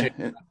 But yeah.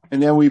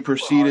 And then we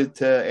proceeded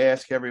to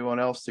ask everyone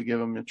else to give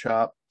him a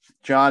chop.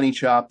 Johnny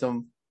chopped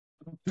him.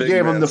 He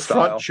gave him the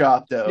front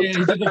chop though. Yeah,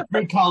 he did the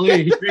great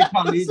Khali. Great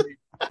Khali.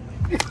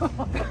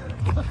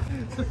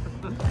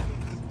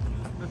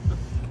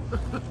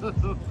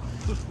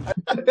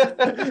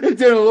 It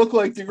didn't look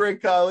like the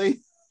Great Khali.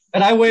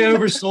 And I way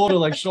oversold it,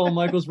 like Shawn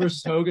Michaels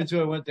versus Hogan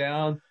too. I went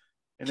down,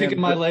 and kicking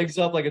my legs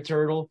up like a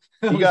turtle.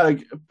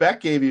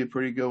 Beck gave you a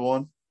pretty good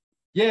one.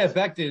 Yeah,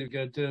 Beck did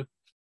good too.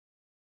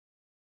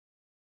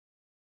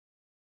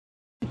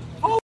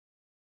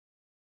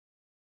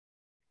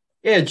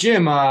 Yeah,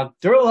 Jim,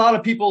 there were a lot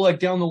of people like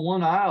down the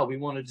one aisle we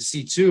wanted to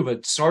see too,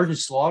 but Sergeant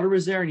Slaughter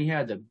was there and he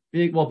had the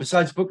big,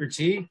 besides Booker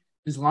T,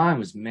 his line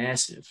was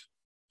massive.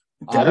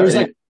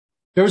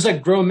 There was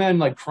like grown men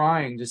like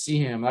crying to see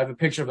him. I have a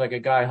picture of like a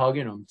guy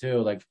hugging him too.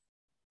 Like,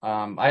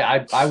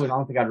 I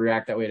don't think I'd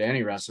react that way to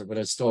any wrestler, but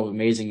it's still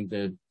amazing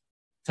the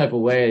type of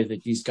way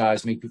that these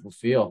guys make people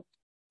feel.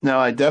 No,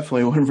 I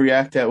definitely wouldn't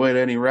react that way to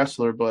any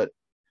wrestler, but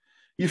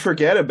you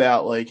forget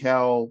about like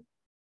how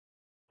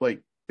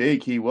like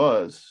big he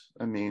was.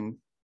 I mean,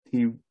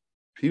 he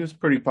was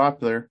pretty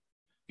popular.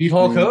 Beat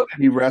Hulk Hogan.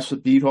 He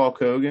beat Hulk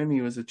Hogan.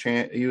 He was a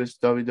champ. He was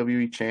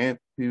WWE champ.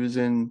 He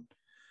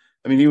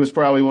was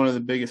probably one of the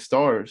biggest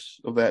stars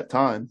of that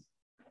time.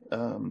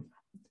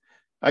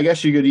 I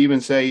guess you could even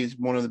say he's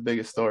one of the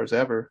biggest stars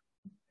ever.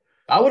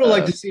 I would have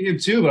liked to see him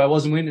too, but I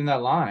wasn't waiting in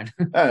that line.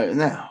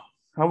 No,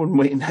 I wouldn't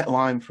wait in that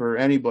line for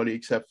anybody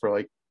except for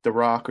like The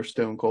Rock or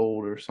Stone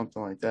Cold or something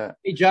like that.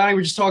 Hey, Johnny,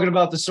 we're just talking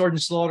about the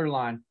Sergeant Slaughter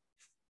line.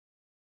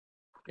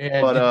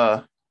 Yeah,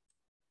 but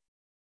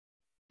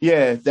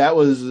yeah, that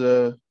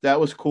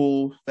was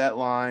cool. That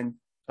line.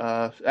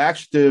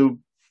 Actually,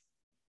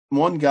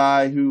 one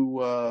guy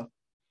who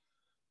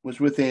was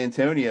with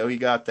Antonio, he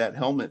got that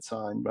helmet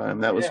signed by him.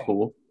 That was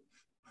cool.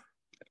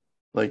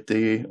 Like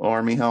the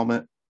Army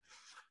helmet.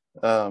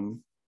 I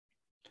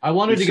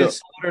wanted to get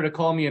Slaughter to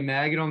call me a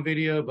maggot on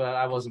video, but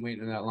I wasn't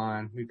waiting in that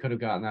line. We could have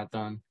gotten that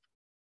done.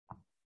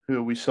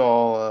 Who we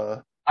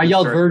saw. I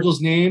yelled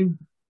Virgil's name,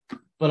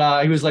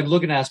 but he was like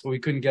looking at us, but we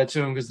couldn't get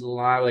to him because the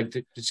line,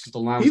 just because the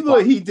line.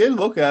 He did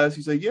look at us.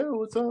 He's like, "Yo,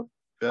 what's up?"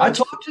 Guys? I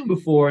talked to him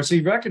before, so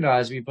he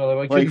recognized me,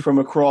 but like from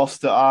across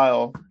the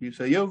aisle, you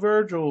say, "Yo,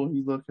 Virgil."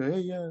 He looked, "Hey,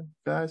 yeah,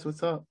 guys,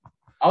 what's up?"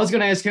 I was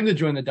gonna ask him to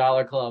join the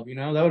Dollar Club.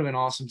 That would have been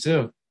awesome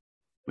too.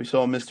 We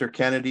saw Mr.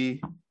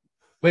 Kennedy.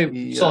 Wait,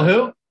 you saw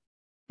who?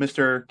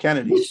 Mr.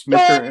 Kennedy.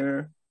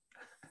 Mr.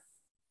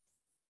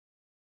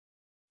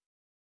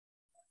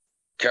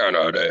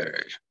 Kennedy.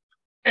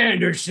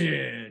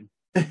 Anderson.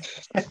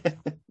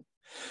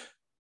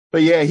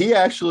 But yeah, he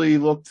actually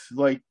looked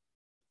like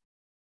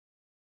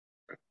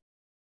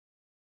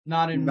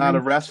not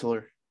a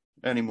wrestler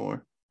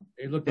anymore.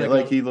 He looked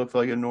he looked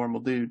like a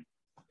normal dude.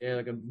 Yeah,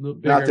 like a little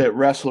bigger. Not that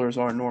wrestlers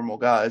aren't normal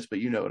guys, but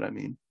you know what I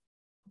mean.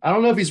 I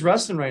don't know if he's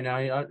wrestling right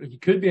now. He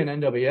could be an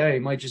NWA. He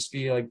might just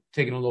be like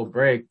taking a little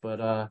break,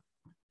 but I'd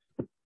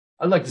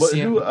like to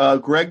see him.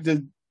 Greg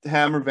the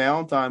Hammer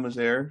Valentine was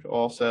there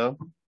also.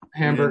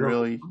 Hamburger.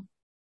 Really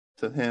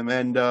to him.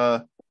 And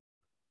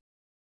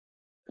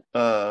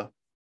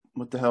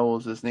what the hell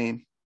was his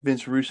name?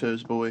 Vince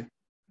Russo's boy.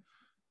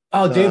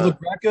 Oh, Dave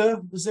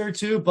LaGreca was there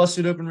too.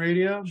 Busted Open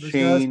Radio.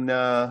 Shane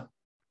Douglas.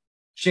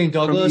 Shane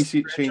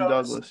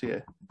Douglas,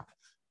 yeah.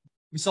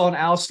 We saw an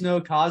Al Snow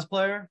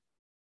cosplayer.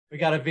 We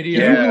got a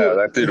video. Yeah,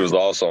 that dude was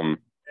awesome.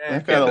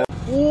 Yeah.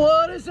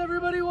 What does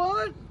everybody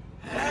want?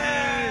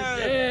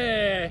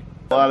 Yeah.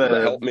 A lot of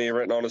help me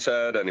written on his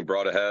head, and he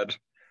brought a head.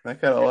 That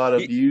got a lot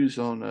of views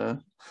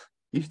on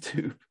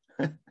YouTube.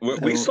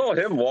 We saw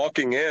him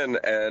walking in,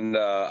 and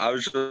I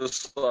was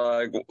just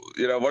like,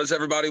 what does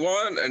everybody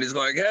want? And he's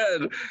like,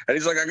 head. And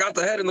he's like, I got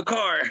the head in the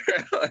car.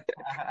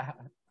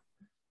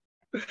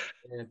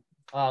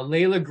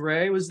 Layla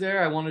Gray was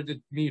there. I wanted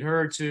to meet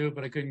her too,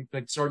 but I couldn't.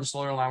 Like Sergeant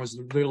Slaughter line was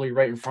literally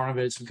right in front of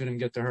it, so we couldn't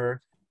get to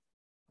her.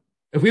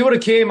 If we would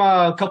have came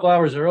a couple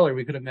hours earlier,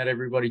 we could have met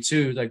everybody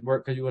too. Like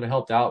work, because you would have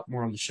helped out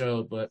more on the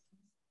show. But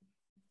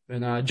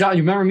John,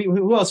 you remember me?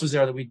 Who else was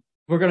there that we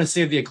we're gonna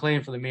save the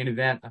Acclaim for the main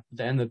event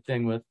to end the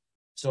thing with.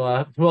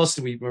 So who else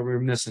did we're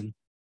missing?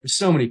 There's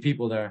so many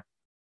people there.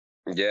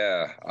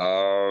 Yeah.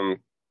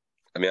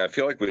 I mean, I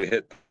feel like we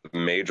hit the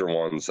major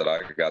ones that I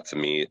got to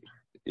meet.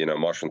 You know,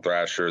 Mushroom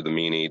Thrasher, the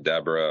Meanie,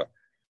 Deborah,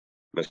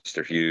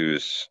 Mr.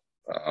 Hughes.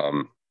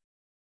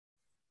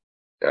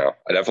 Yeah,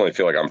 I definitely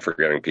feel like I'm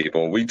forgetting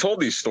people. We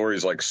told these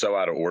stories like so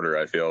out of order.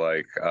 I feel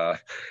like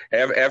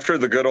after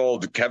the good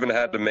old Kevin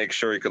had to make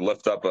sure he could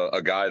lift up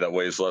a guy that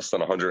weighs less than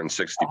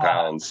 160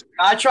 pounds.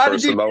 I tried to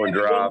do Samoan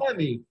drop.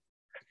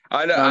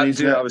 I know. I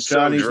was so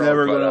Johnny's drunk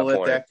never by going to that let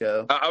point. that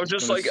go. I was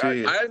just like, I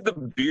had the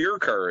beer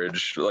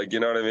courage, like, you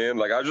know what I mean?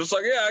 Like, I was just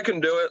like, yeah, I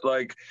can do it.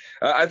 Like,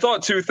 I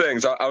thought two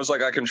things. I was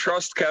like, I can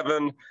trust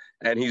Kevin,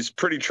 and he's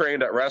pretty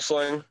trained at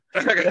wrestling.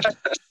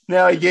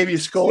 Now he gave you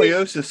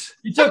scoliosis.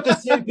 You took the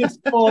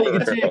safest fall you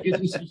could take.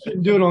 You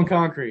shouldn't do it on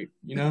concrete,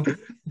 you know?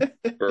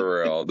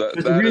 For real.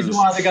 There's a reason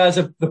why the guys,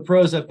 the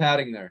pros have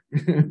padding there.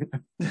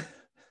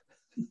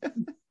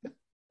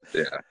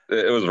 Yeah,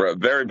 it was a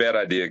very bad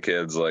idea,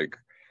 kids. Like,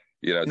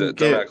 you know,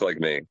 don't act like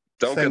me.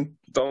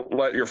 Don't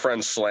let your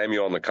friends slam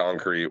you on the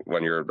concrete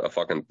when you're a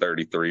fucking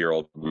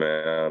 33-year-old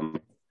man.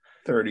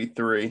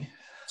 33.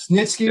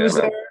 Snitsky was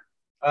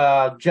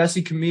there.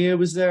 Jesse Camilla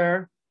was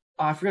there.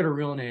 Oh, I forgot her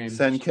real name.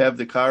 Send Kev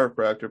the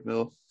chiropractor,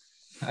 Bill.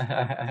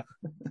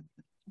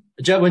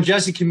 When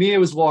Jesse Camilla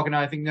was walking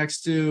out, I think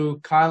next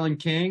to Kyle and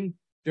King,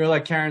 they were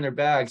like carrying their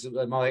bags.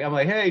 I'm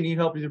like, hey, need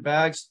help with your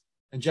bags?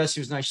 And Jesse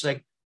was nice. She's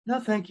like, no,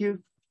 thank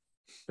you.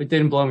 But they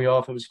didn't blow me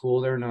off. It was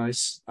cool. They were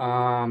nice.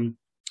 And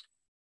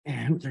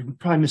they're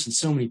probably missing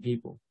so many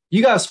people.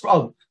 You guys,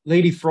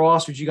 Lady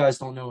Frost, which you guys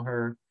don't know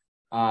her.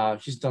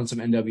 She's done some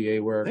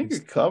NWA work. I think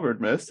you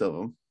covered most of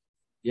them.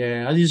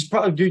 Yeah,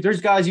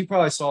 there's guys you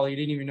probably saw that you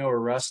didn't even know were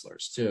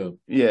wrestlers too.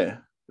 Yeah,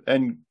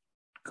 and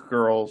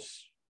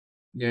girls.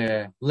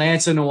 Yeah,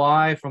 Lance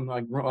Anoa'i from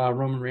like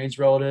Roman Reigns'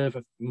 relative,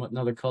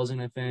 another cousin,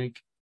 I think.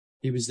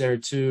 He was there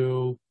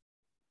too.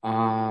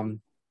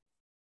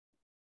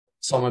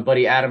 Saw my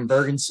buddy Adam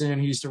Bergenson.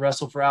 He used to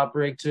wrestle for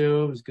Outbreak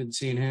too. It was good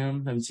seeing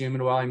him. Haven't seen him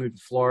in a while. He moved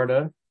to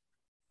Florida.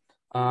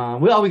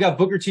 We got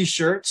Booker T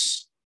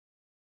shirts.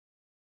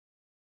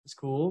 It's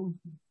cool.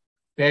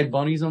 Bad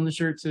Bunny's on the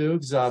shirt too.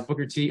 Because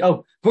Booker T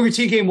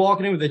came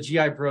walking in with a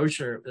GI Bro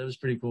shirt. That was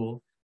pretty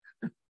cool.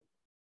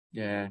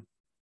 Yeah.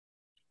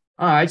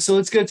 All right, so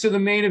let's get to the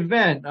main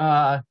event.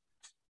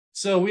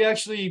 So we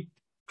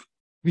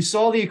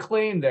saw the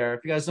Acclaim there.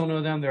 If you guys don't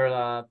know them,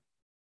 they're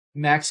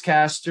Max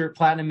Caster,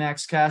 Platinum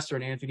Max Caster,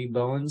 and Anthony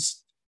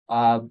Bowens.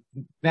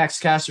 Max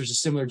Caster is a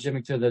similar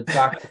gimmick to the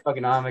Dr.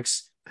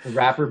 Thugonomics, the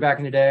rapper back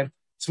in the day.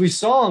 So we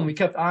saw him. We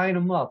kept eyeing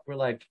him up. I'm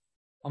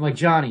like,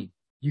 Johnny,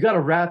 you got to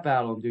rap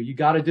battle him, dude. You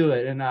got to do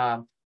it. And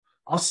I'll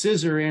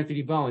scissor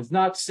Anthony Bowens.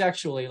 Not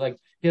sexually. Like,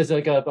 he has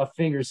like a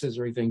finger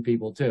scissoring thing,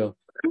 people, too.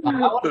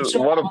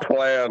 What a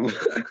plan.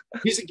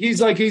 He's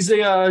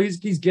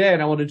gay,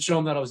 and I wanted to show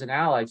him that I was an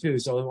ally, too.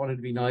 So I wanted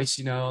to be nice,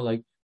 you know,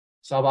 like.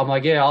 So I'm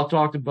like, yeah, I'll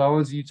talk to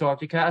Bowens, you talk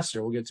to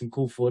Caster. We'll get some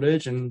cool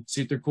footage and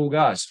see if they're cool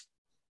guys.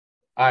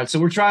 All right, so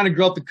we're trying to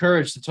grow up the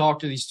courage to talk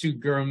to these two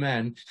grown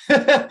men.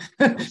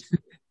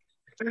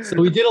 So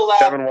we did a lap.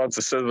 Kevin wants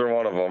to scissor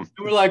one of them.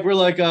 We're like,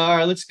 all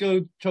right, let's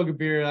go chug a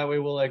beer. That way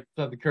we'll like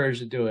have the courage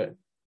to do it.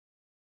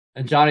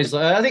 And Johnny's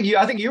like, I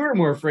think you were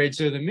more afraid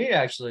to than me,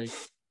 actually.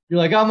 You're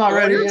like, I'm not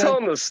ready. You're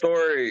telling the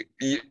story.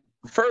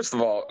 First of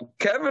all,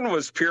 Kevin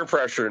was peer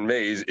pressuring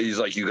me. He's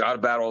like, you got to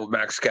battle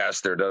Max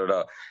Caster, da da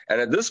da.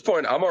 And at this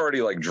point, I'm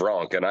already like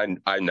drunk, and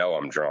I know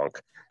I'm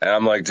drunk. And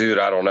I'm like, dude,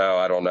 I don't know.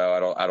 I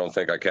don't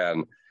think I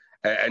can.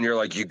 And you're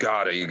like, you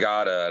gotta.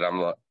 And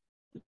I'm like,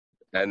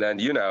 and then,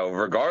 you know,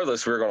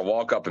 regardless, we were going to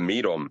walk up and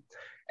meet him.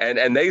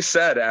 And they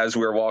said, as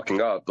we were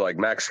walking up, like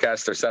Max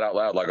Caster said out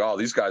loud, like, oh,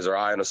 these guys are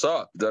eyeing us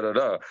up, da da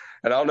da.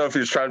 And I don't know if he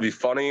was trying to be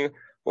funny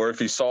or if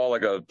he saw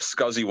like a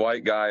scuzzy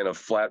white guy in a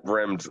flat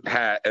brimmed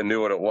hat and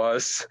knew what it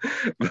was.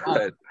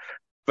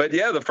 But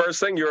yeah, the first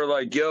thing you were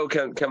like, yo,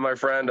 can my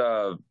friend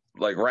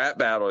like rap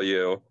battle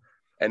you?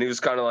 And he was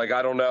kind of like,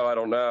 I don't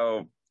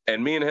know.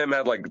 And me and him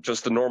had like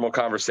just a normal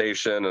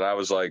conversation. And I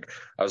was like,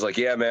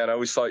 yeah, man, I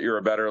always thought you were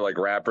a better like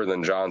rapper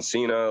than John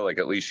Cena. Like,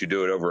 at least you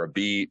do it over a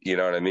beat. You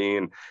know what I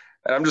mean?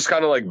 And I'm just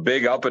kind of like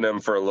big upping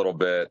him for a little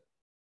bit.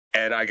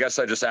 And I guess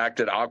I just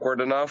acted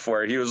awkward enough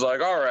where he was like,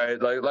 all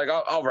right, like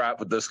I'll rap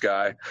with this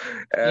guy.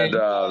 And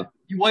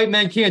you white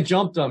men can't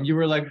jump them. You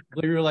were like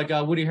Woody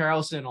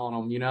Harrelson on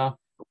him, you know?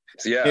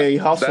 Yeah, he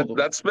hustled.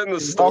 That's been the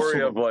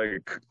story of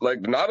like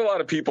not a lot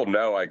of people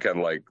know I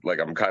can like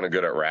I'm kind of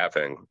good at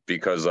rapping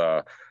because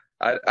I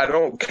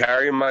don't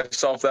carry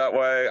myself that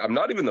way. I'm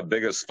not even the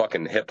biggest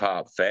fucking hip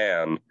hop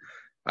fan.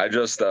 I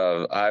just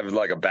I have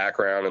like a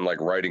background in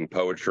like writing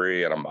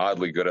poetry, and I'm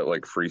oddly good at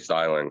like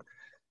freestyling.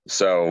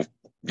 So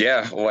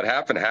yeah, what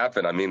happened.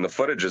 I mean, the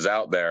footage is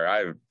out there.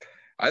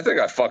 I think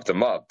I fucked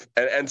him up.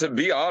 And to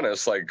be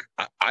honest, like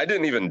I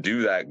didn't even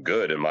do that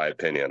good in my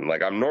opinion.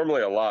 Like I'm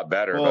normally a lot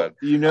better, but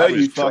you know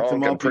you fucked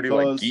him up pretty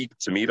like geeked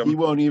to meet him. He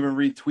won't even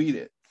retweet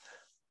it.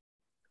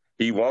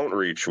 He won't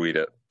retweet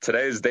it.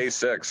 Today is day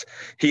 6.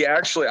 He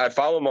actually, I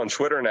follow him on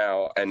Twitter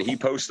now, and he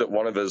posted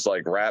one of his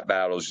like rap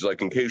battles. He's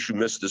like, in case you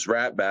missed this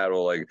rap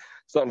battle, like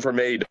something from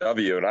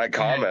AEW, and I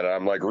comment,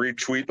 I'm like,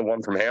 retweet the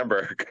one from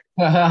Hamburg.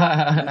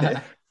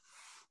 Yeah,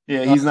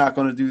 he's not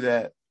going to do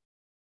that.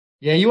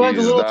 Yeah, you went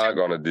He's a little. not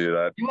going to do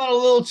that. You went a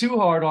little too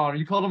hard on him.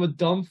 You called him a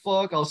dumb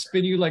fuck. I'll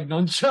spin you like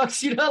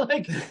nunchucks. You know,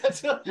 like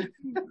that's.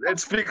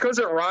 It's because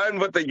it rhymed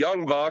with the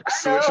Young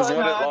Bucks, which is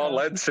what it all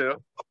led to.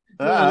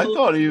 I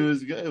thought he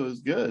was good. It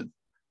was good.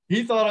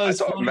 He thought I was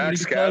funny.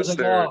 Max Because like,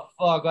 Caster. oh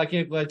fuck! I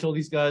can't believe I told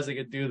these guys I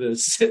could do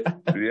this.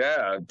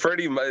 Yeah,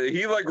 pretty much.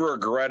 He like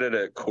regretted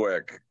it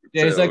quick.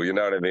 Yeah, he's too, like, you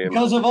know what I mean?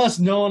 because of us,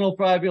 no one will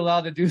probably be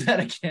allowed to do that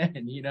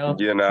again. You know.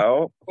 You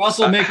know.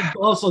 Also making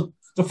also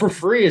for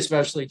free,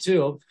 especially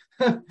too.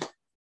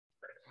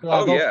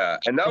 Oh yeah,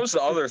 and that was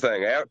the other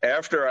thing.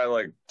 After I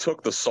like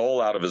took the soul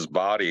out of his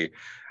body,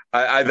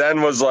 I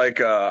then was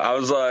like, I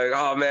was like,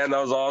 oh man, that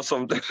was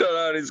awesome.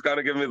 And he's kind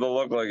of giving me the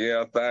look like,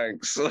 yeah,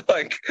 thanks.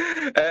 Like,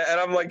 and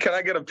I'm like, can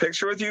I get a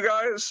picture with you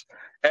guys?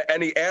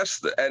 And he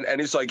asked, and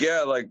he's like,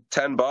 yeah, like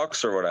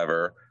 $10 or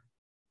whatever.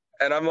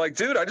 And I'm like,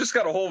 dude, I just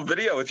got a whole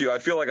video with you. I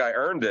feel like I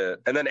earned it.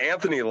 And then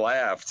Anthony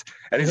laughed,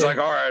 and he's like,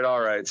 all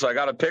right. So I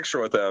got a picture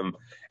with him,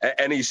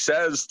 and he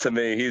says to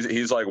me,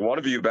 he's like, one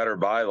of you better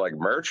buy like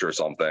merch or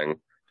something.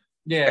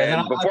 Yeah.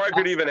 And before I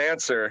could even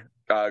answer,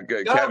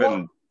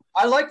 Kevin.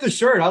 I like the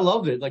shirt. I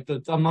loved it. Like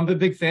I'm a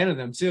big fan of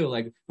them too.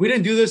 Like we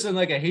didn't do this in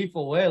like a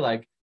hateful way.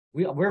 Like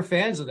we're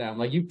fans of them.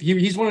 Like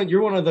he's one of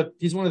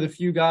the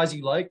few guys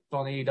you liked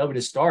on the AEW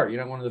to start. You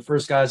know, one of the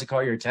first guys to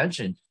call your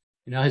attention.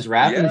 You know, his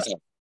rapping. Yeah.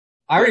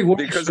 I already wore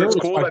because it's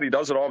cool that he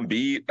does it on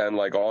beat and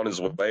like on his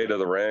way to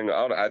the ring.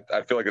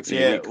 I feel like it's a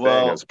unique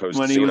thing as opposed to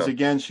when he was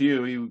against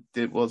you,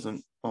 it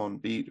wasn't on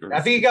beat.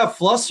 I think he got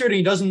flustered. And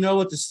he doesn't know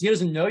he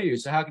doesn't know you.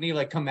 So how can he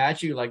like come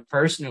at you like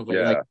personally?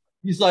 Yeah. Like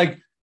he's like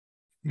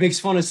makes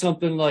fun of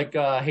something like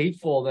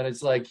hateful. Then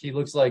it's like he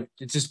looks like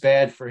it's just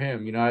bad for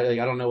him. You know, I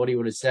don't know what he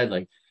would have said.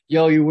 Like,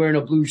 yo, you're wearing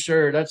a blue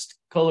shirt. That's the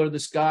color of the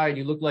sky, and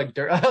you look like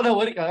dirt. I don't know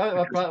what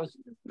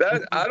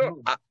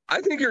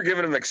I think you're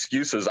giving him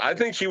excuses. I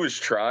think he was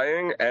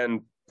trying,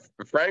 and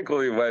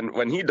frankly,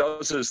 when he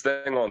does his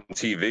thing on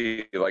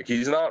TV, like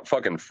he's not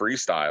fucking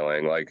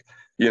freestyling. Like,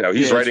 you know,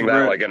 he's writing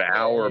that like an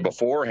hour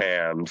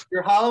beforehand.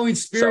 Your Halloween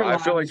spirit. So I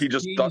feel like he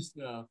just.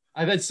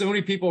 I've had so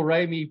many people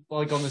write me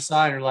like on the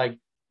side and are like,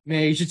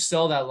 man, you should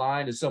sell that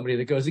line to somebody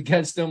that goes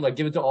against him. Like,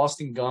 give it to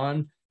Austin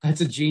Gunn.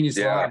 That's a genius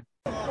line.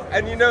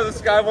 And you know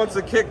this guy wants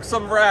to kick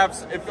some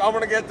raps. If I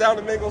want to get down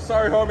to mingle,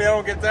 sorry homie, I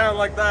don't get down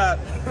like that.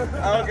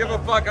 I don't give a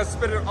fuck. I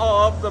spit it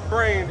all up the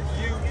brain.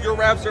 Your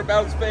raps are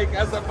bounce fake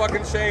as a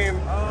fucking chain.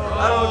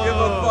 I don't give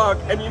a fuck.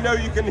 And you know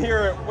you can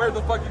hear it. Where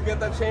the fuck you get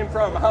that chain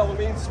from?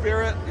 Halloween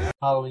Spirit?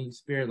 Halloween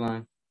Spirit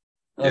line.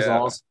 That was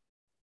awesome.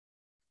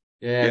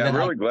 Yeah, I'm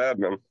really glad,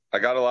 man. I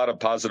got a lot of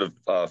positive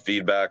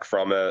feedback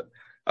from it.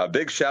 A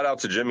big shout out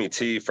to Jimmy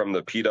T from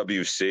the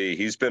PWC.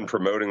 He's been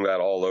promoting that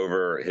all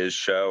over his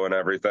show and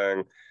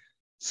everything.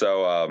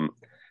 So,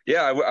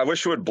 I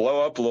wish it would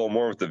blow up a little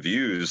more with the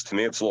views. To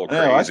me, it's a little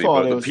crazy,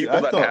 but the people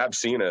that have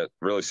seen it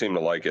really seem to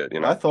like it. You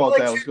know, I thought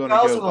that was going to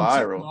go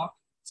viral.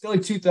 It's got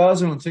like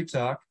 2,000 on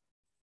TikTok.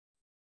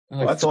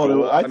 I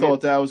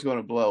thought that was going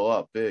to blow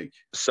up big.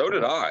 So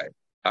did I.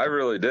 I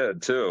really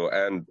did too.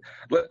 And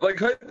like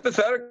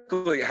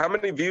hypothetically, how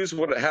many views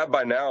would it have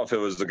by now if it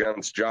was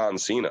against John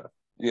Cena?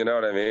 You know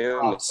what I mean?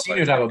 Oh,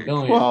 Cena'd have a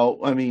billion. Well,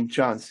 I mean,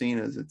 John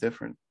Cena is a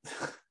different.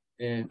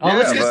 Yeah,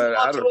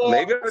 but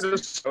maybe I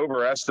just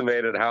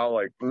overestimated how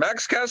like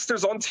Max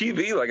Caster's on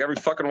TV like every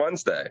fucking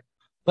Wednesday.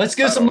 Let's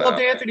give some love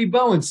to Anthony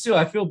Bowens too.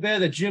 I feel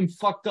bad that Jim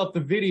fucked up the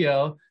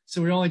video,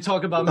 so we only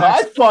talk about.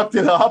 I fucked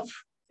it up.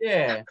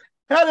 Yeah.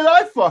 How did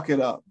I fuck it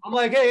up? I'm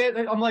like,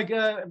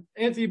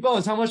 Anthony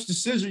Bowens, how much to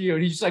scissor you?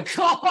 And he's just like,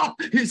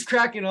 he's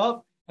cracking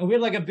up. And we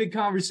had like a big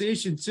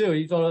conversation too.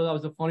 He thought that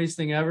was the funniest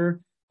thing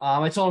ever.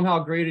 I told him how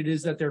great it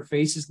is that they're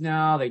faces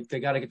now. They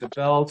got to get the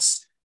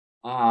belts.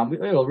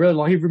 Really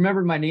long. He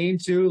remembered my name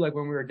too. Like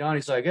when we were done,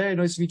 he's like, "Hey,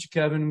 nice to meet you,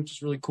 Kevin," which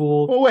is really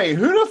cool. Well, wait,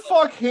 who the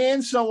fuck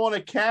hands someone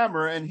a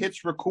camera and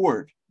hits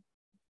record?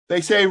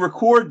 They say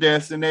record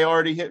this, and they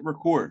already hit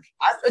record.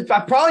 I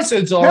probably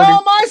said it's already. How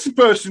am I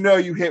supposed to know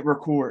you hit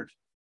record?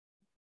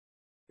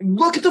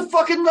 Look at the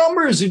fucking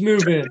numbers it's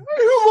moving.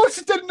 Who looks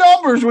at the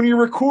numbers when you're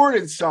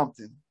recording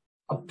something?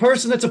 A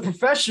person that's a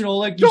professional,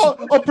 like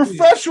a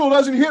professional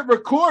doesn't hit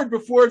record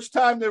before it's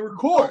time to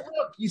record.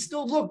 You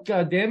still look,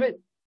 God damn it.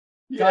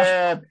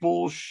 Yeah,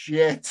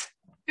 bullshit.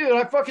 Dude,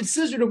 I fucking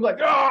scissored him like,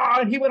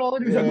 and he went all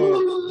into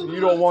You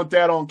don't want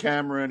that on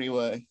camera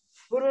anyway.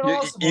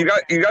 You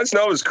guys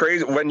know it was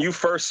crazy when you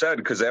first said,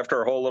 because after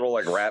our whole little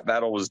like rap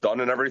battle was done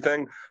and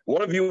everything,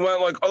 one of you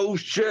went like, "Oh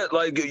shit,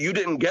 like you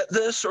didn't get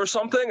this or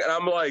something," and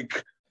I'm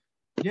like,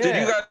 "Did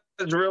you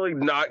guys really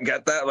not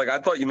get that? Like I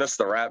thought you missed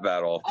the rap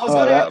battle." I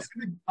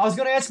was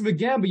gonna ask him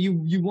again, but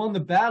you won the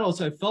battle,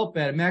 so I felt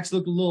bad. Max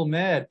looked a little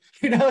mad,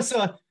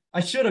 so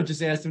I should have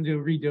just asked him to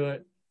redo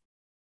it.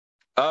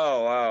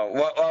 Oh wow!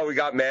 Well, we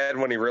got mad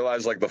when he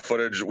realized like the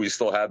footage. We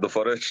still had the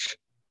footage.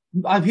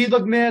 He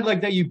looked mad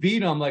like that you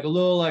beat him, like a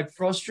little like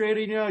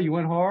frustrated. You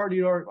went hard.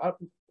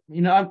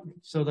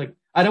 So like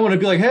I don't want to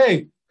be like,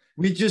 hey,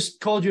 we just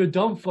called you a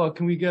dumb fuck.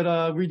 Can we get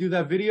redo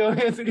that video,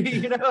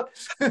 Anthony?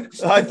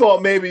 I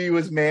thought maybe he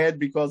was mad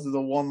because of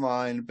the one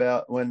line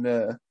about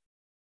when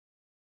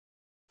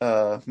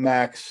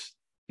Max,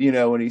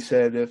 when he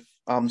said, if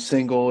I'm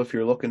single, if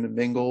you're looking to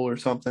mingle or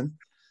something.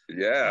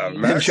 Yeah, And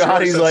Max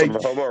Johnny's like,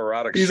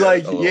 homoerotic he's shit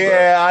like, a little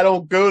yeah, I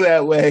don't go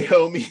that way,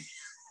 homie.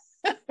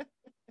 bit.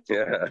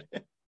 Yeah.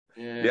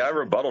 Yeah, I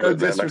rebutted No it,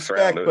 man, next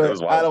disrespect, round. It but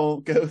was I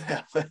wild. don't go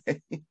that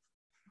way.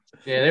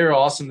 yeah, they were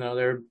awesome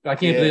though. I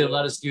can't believe they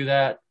let us do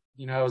that.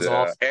 It was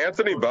awesome.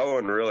 Anthony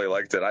Bowen really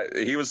liked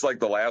it. He was like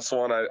the last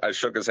one. I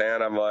shook his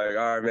hand. I'm like,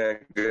 all right, man.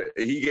 Good.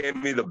 He gave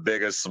me the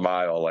biggest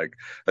smile. Like,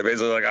 I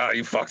basically like, oh,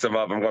 you fucked him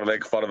up. I'm going to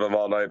make fun of him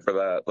all night for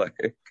that.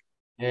 Like,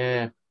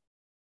 Yeah.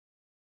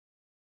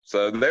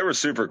 so they were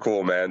super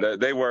cool, man.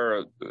 They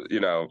were,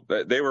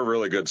 they were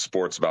really good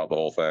sports about the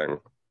whole thing.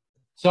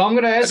 So I'm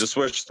gonna I ask. just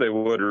wish they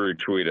would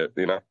retweet it.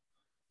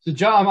 So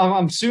John,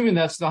 I'm assuming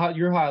that's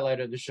your highlight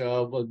of the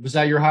show. Was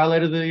that your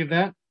highlight of the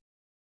event?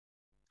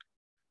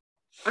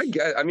 I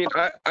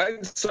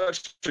had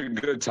such a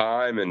good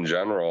time in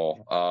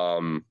general.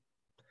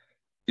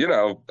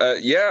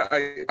 Yeah,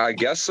 I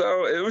guess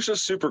so. It was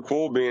just super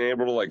cool being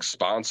able to like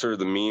sponsor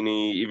the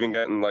meanie, even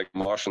getting like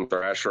Mosh and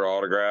Thrasher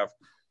autograph,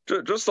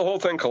 just the whole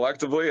thing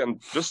collectively,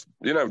 and just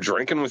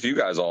drinking with you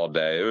guys all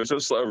day. It was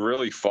just a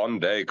really fun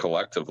day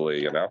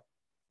collectively.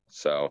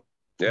 So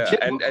yeah,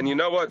 and you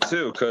know what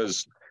too,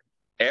 because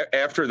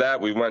after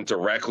that we went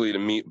directly to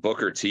meet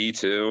Booker T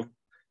too.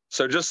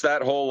 So just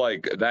that whole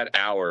that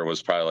hour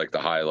was probably like the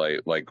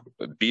highlight, like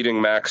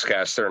beating Max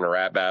Caster in a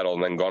rap battle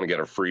and then going to get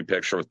a free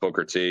picture with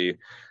Booker T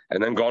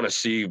and then going to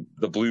see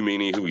the Blue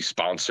Meanie who we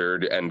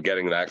sponsored and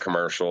getting that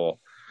commercial.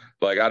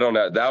 Like, I don't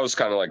know. That was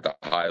kind of like the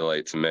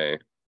highlight to me.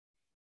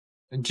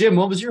 And Jim,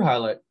 what was your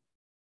highlight?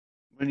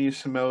 When you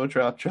Samoa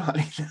drop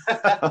Johnny.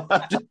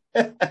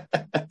 That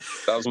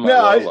was my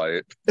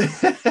highlight.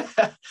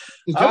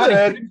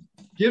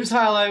 Jim's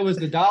highlight was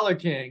the Dollar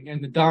King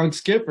and the Dong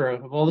Skipper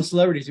of all the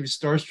celebrities. He was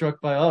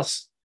starstruck by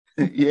us.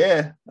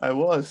 Yeah, I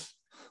was.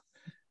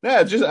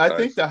 Yeah, I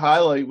think the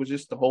highlight was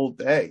just the whole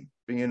day,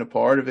 being a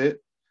part of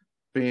it,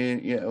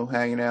 being,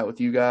 hanging out with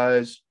you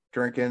guys,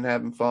 drinking,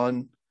 having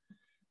fun.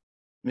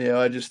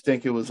 I just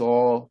think it was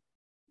all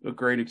a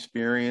great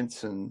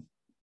experience and,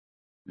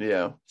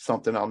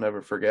 something I'll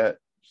never forget.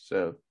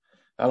 So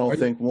I don't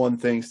think one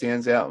thing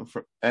stands out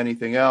from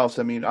anything else.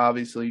 I mean,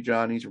 obviously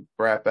Johnny's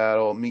rap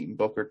battle, meeting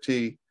Booker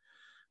T,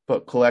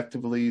 but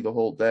collectively the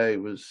whole day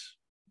was,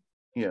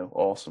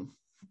 awesome.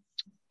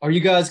 Are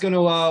you guys going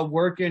to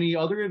work any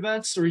other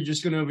events, or are you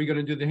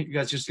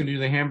guys just going to do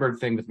the Hamburg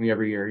thing with me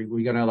every year?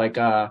 We're going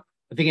to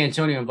I think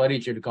Antonio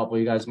invited you to a couple.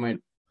 You guys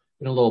might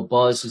get a little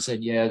buzz and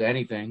said yeah to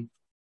anything.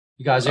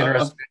 You guys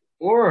interested?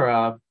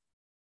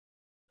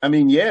 I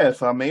mean, yeah,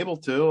 if I'm able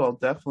to, I'll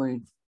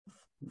definitely,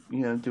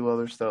 do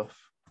other stuff.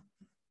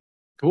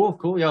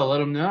 Cool. Yeah, I'll let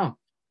them know.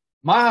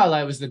 My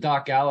highlight was the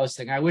Doc Gallows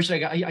thing. I wish he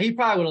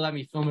probably would have let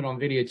me film it on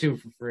video too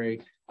for free.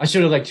 I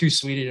should have two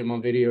tweeted him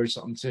on video or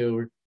something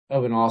too. That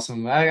would have been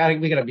awesome.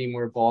 We got to be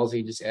more ballsy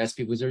and just ask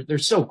people because they're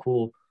so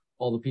cool,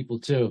 all the people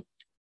too.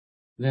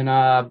 Then,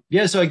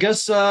 so I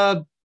guess,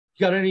 you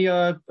got any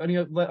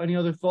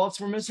other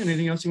thoughts we're missing?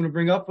 Anything else you want to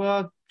bring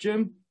up,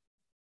 Jim?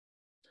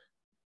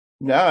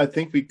 No, I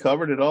think we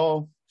covered it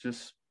all.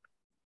 Just,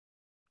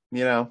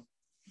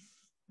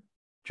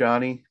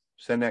 Johnny,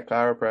 send that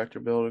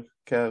chiropractor bill to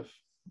Kev.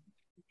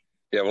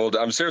 Yeah, well,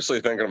 I'm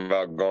seriously thinking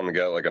about going to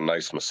get a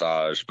nice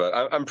massage, but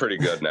I'm pretty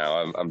good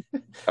now.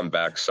 I'm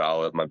back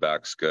solid. My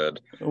back's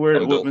good.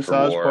 What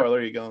massage parlor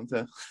are you going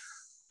to?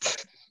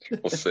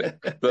 We'll see.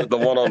 The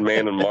one on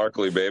Main and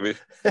Markley, baby.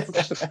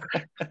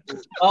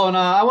 Oh, and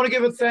I want to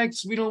give a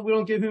thanks. We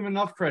don't give him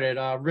enough credit.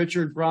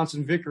 Richard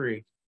Bronson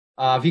Vickery.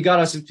 He got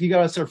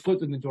us our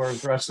foot in the door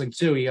of wrestling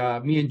too.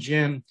 Me and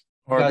Jim.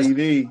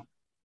 RBV.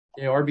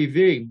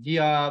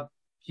 RBV.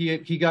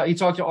 He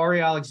talked to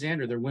Ari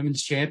Alexander, their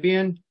women's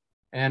champion,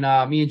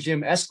 and me and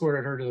Jim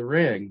escorted her to the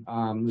ring.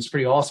 It was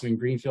pretty awesome in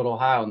Greenfield,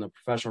 Ohio, in the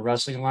Professional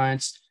Wrestling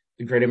Alliance,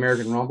 the Great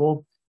American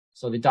Rumble.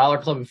 So the Dollar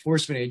Club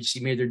Enforcement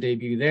Agency made their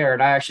debut there,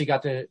 and I actually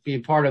got to be a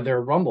part of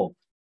their Rumble.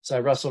 So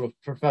I wrestled a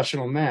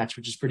professional match,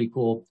 which is pretty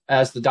cool,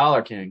 as the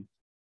Dollar King.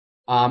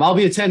 I'll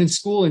be attending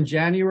school in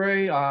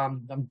January.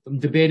 I'm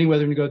debating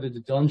whether to go to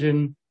the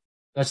Dungeon,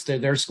 that's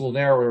their school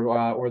there,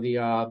 or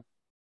the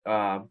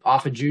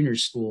Alpha Junior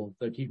School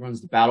that he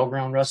runs, the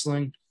Battleground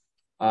Wrestling.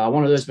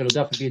 One of those, but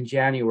it'll definitely be in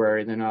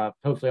January. Then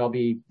hopefully I'll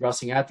be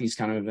wrestling at these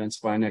kind of events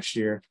by next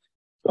year.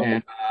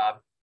 And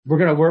we're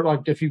gonna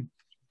work if you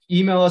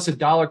email us at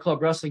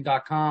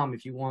dollarclubwrestling.com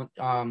if you want.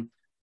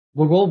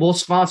 We'll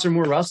sponsor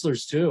more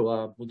wrestlers too.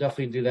 We'll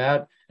definitely do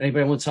that.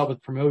 Anybody wants help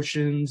with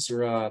promotions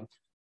or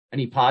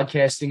any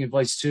podcasting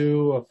advice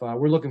too? If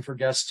we're looking for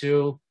guests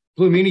too.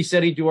 Blue Meanie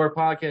said he'd do our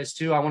podcast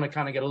too. I want to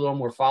kind of get a little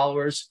more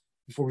followers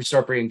before we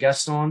start bringing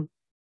guests on.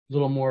 A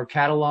little more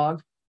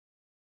catalog.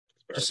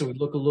 just so we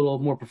look a little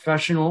more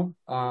professional.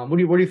 What are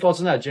your thoughts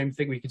on that, Jim? You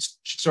think we could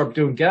start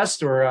doing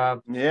guests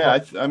or? Yeah,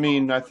 I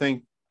mean, I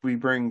think we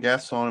bring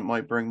guests on, it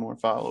might bring more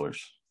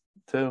followers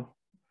too.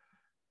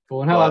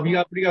 Cool. And what are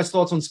you guys'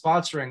 thoughts on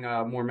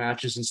sponsoring more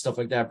matches and stuff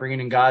like that? Bringing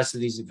in guys to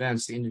these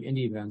events, the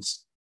indie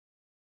events.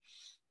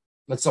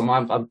 That's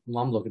something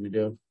I'm looking to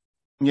do.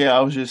 Yeah,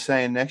 I was just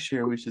saying next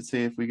year we should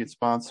see if we could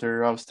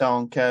sponsor. I was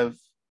telling Kev,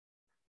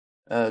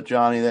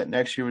 Johnny, that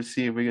next year we'd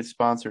see if we could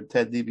sponsor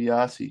Ted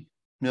DiBiase. $1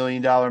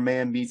 Million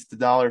Man beats the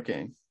Dollar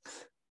King.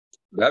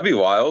 That'd be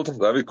wild.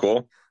 That'd be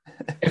cool.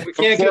 If we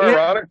can't For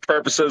ironic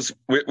purposes,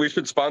 we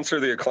should sponsor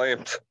the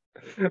Acclaimed.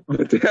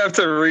 But they have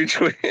to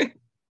retweet.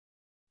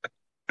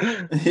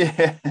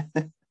 Yeah.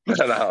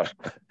 No.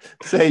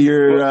 Say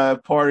your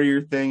part of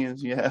your thing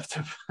is you have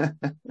to.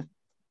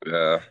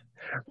 Yeah.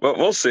 But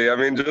we'll see. I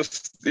mean,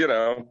 just,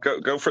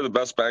 go for the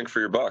best bang for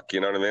your buck.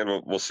 You know what I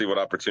mean? We'll see what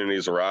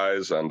opportunities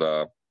arise. And,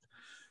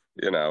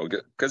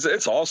 because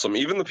it's awesome.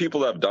 Even the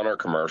people that have done our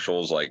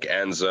commercials, like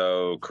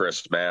Enzo,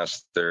 Chris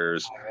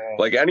Masters,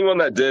 like anyone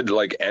that did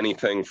like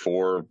anything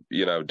for,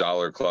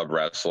 Dollar Club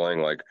Wrestling,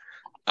 like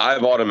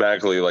I've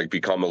automatically like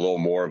become a little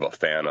more of a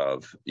fan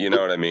of, you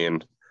know what I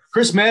mean?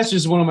 Chris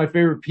Masters is one of my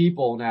favorite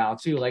people now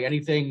too. Like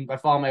anything, I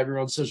follow him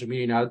everywhere on social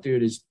media now. That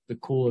dude is the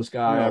coolest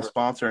guy. I'll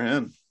sponsor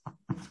him.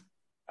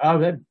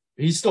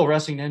 He's still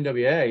wrestling in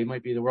NWA. He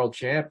might be the world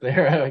champ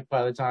there like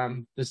by the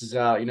time this is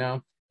out,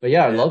 But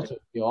yeah, I'd love to.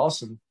 It'd be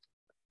awesome.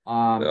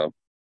 But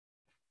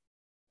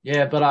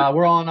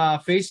we're on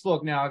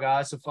Facebook now,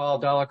 guys. So follow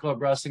Dollar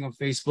Club Wrestling on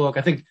Facebook.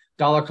 I think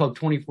Dollar Club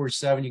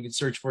 24/7. You can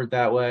search for it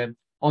that way.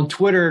 On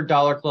Twitter,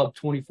 Dollar Club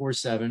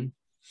 24/7.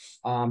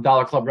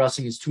 Dollar Club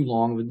Wrestling is too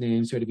long of a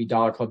name, so it had to be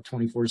Dollar Club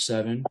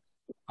 24/7.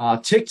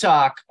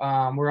 TikTok,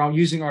 we're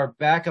using our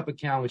backup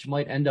account, which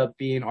might end up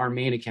being our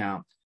main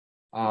account.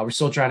 We're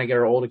still trying to get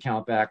our old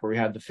account back where we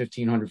had the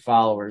 1,500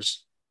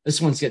 followers.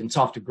 This one's getting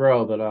tough to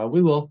grow, but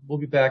we'll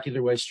be back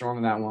either way strong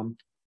on that one.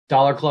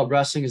 Dollar Club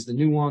Wrestling is the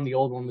new one. The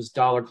old one was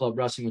Dollar Club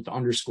Wrestling with the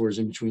underscores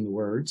in between the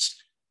words.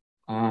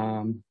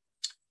 Am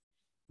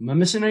I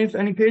missing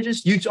any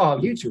pages?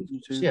 YouTube.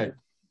 Yeah.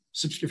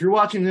 If you're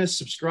watching this,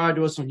 subscribe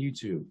to us on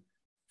YouTube.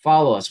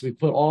 Follow us. We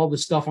put all the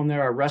stuff on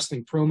there. Our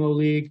Wrestling Promo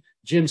League.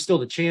 Jim's still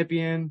the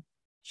champion.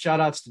 Shout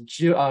outs to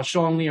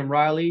Sean Liam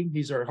Riley.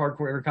 He's our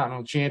Hardcore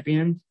Intercontinental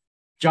Champion.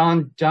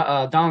 Don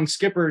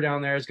Skipper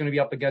down there is going to be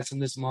up against him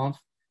this month.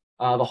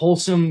 The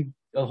wholesome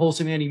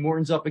Andy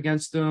Morton's up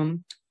against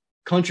him.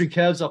 Country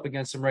Kev's up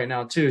against him right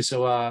now too.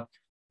 So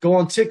go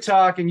on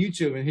TikTok and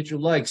YouTube and hit your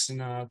likes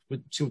and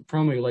with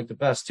promo you like the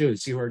best too to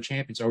see who our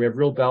champions are. We have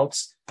real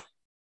belts.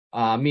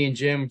 Me and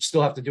Jim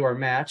still have to do our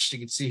match so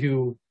you can see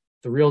who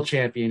the real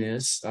champion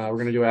is. We're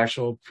going to do an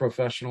actual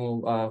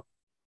professional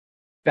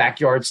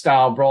backyard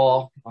style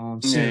brawl.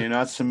 Yeah, you're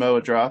not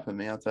Samoa dropping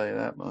me, I'll tell you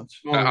that much.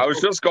 I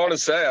was just going to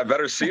say, I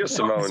better see a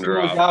Samoan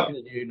drop.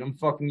 Dude. I'm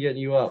fucking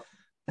getting you up.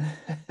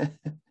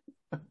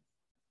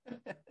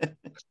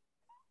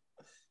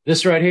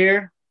 This right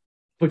here,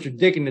 put your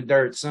dick in the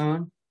dirt,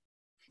 son.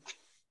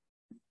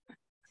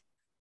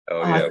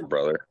 Oh, yeah,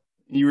 brother.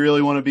 You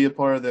really want to be a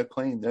part of the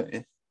Acclaim, don't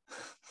you?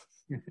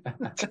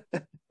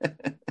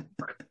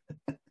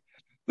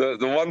 The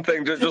one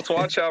thing, just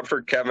watch out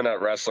for Kevin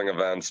at wrestling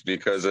events,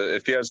 because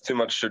if he has too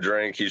much to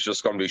drink, he's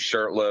just going to be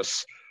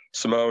shirtless,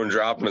 Samoan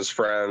dropping his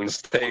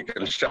friends,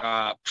 taking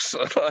shots.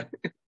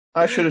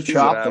 I should have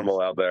chopped an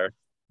animal out there.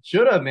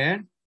 Should have,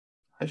 man.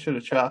 I should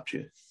have chopped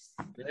you.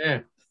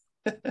 Yeah.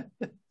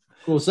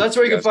 Cool. So that's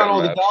where you can find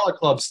all the Dollar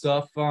Club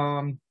stuff.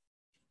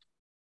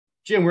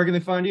 Jim, where can they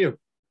find you?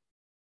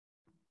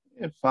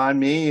 You can find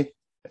me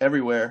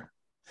everywhere.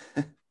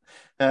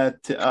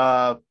 at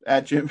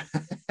Jim.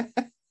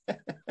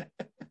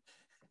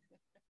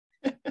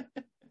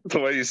 The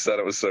way you said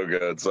it was so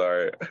good.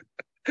 Sorry.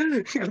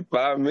 You can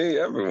find me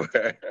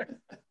everywhere.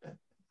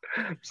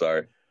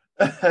 Sorry.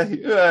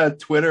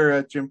 Twitter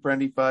at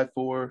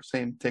JimPrendy54,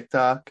 same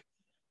TikTok.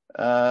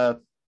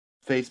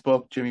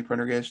 Facebook, Jimmy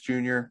Prendergast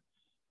Jr.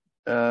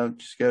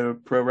 Just go to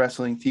Pro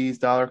Wrestling Tees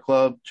Dollar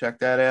Club. Check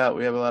that out.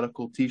 We have a lot of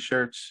cool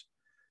t-shirts.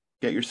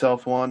 Get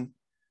yourself one.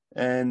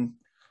 And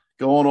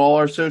go on all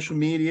our social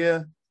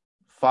media.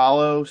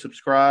 Follow,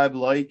 subscribe,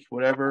 like,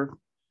 whatever.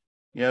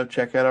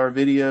 Check out our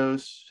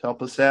videos.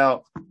 Help us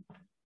out.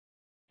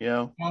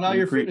 On out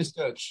your fitness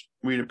coach.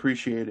 We'd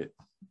appreciate it.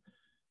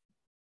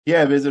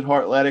 Yeah, visit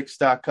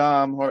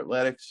heartletics.com.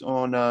 Heartletics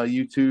on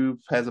YouTube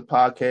has a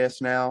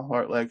podcast now,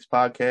 Heartletics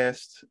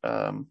Podcast.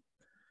 And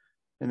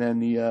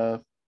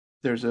then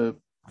there's a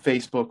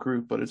Facebook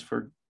group, but it's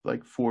for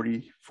like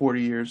 40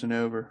 years and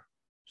over.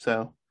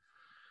 So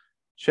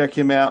check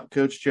him out,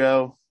 Coach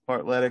Joe,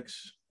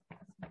 Heartletics.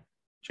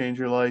 Change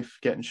your life,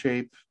 get in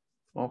shape,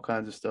 all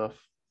kinds of stuff.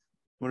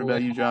 What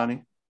about you,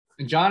 Johnny?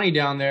 Johnny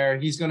down there,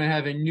 he's going to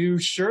have a new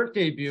shirt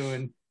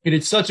debuting. He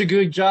did such a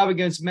good job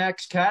against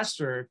Max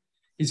Caster.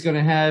 He's going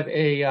to have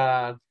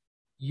a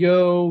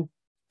Yo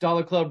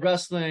Dollar Club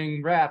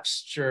Wrestling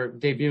Wraps shirt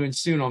debuting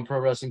soon on Pro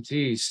Wrestling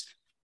Tees.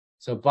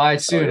 So buy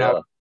it soon. Oh, yeah.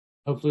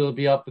 Hopefully it'll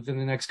be up within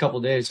the next couple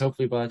of days.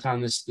 Hopefully by the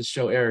time this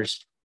show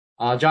airs.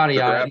 Johnny,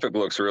 The graphic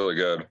looks really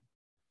good.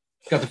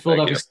 got the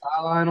Philadelphia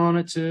skyline on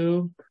it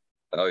too.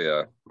 Oh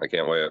yeah, I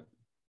can't wait.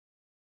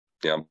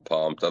 Yeah, I'm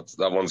pumped.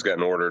 That one's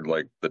getting ordered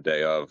like the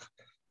day of.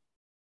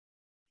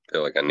 I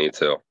feel like I need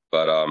to,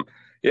 but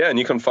yeah, and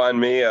you can find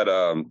me at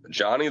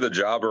Johnny the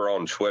Jobber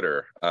on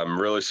Twitter. I'm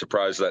really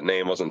surprised that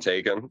name wasn't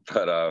taken,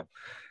 but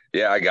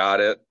yeah, I got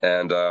it,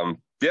 and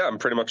yeah, I'm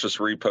pretty much just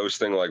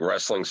reposting like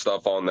wrestling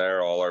stuff on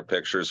there, all our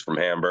pictures from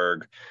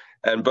Hamburg.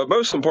 But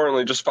most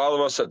importantly, just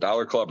follow us at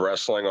Dollar Club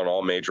Wrestling on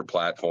all major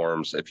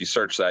platforms. If you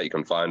search that, you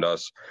can find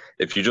us.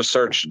 If you just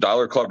search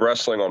Dollar Club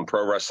Wrestling on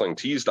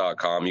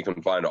ProWrestlingTees.com, you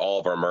can find all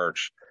of our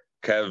merch.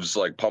 Kev's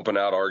like pumping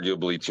out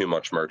arguably too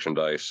much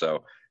merchandise,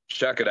 so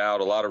check it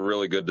out. A lot of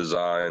really good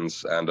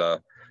designs, and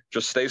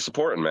just stay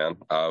supporting, man.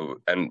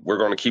 And we're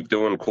going to keep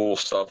doing cool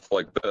stuff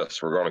like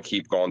this. We're going to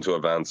keep going to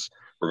events.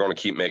 We're going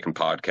to keep making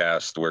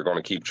podcasts. We're going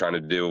to keep trying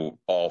to do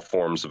all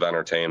forms of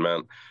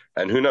entertainment.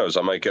 And who knows,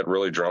 I might get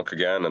really drunk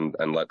again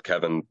and let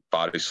Kevin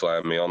body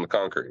slam me on the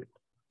concrete.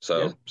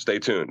 So Stay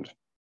tuned.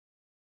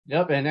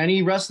 Yep. And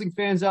any wrestling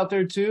fans out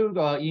there too,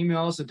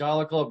 email us at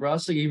Dollar Club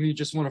Wrestling. Even if you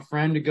just want a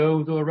friend to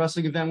go to a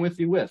wrestling event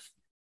with you with,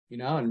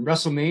 and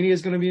WrestleMania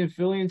is going to be in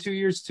Philly in 2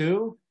 years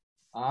too.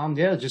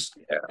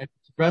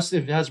 If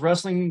it has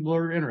wrestling,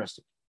 we're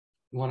interested.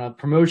 You want a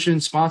promotion,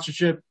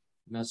 sponsorship,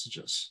 message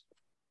us.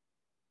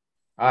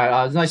 All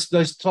right. Nice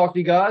to talk to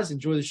you guys.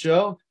 Enjoy the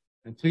show.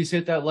 And please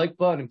hit that like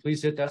button and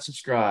please hit that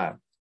subscribe.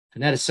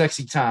 And that is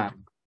sexy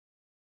time.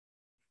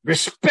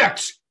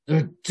 Respect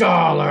the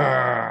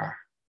dollar.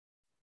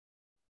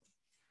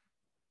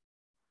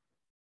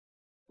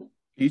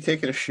 You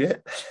taking a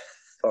shit?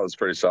 That was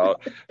pretty solid.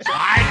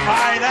 I'd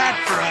buy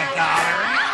that for $1.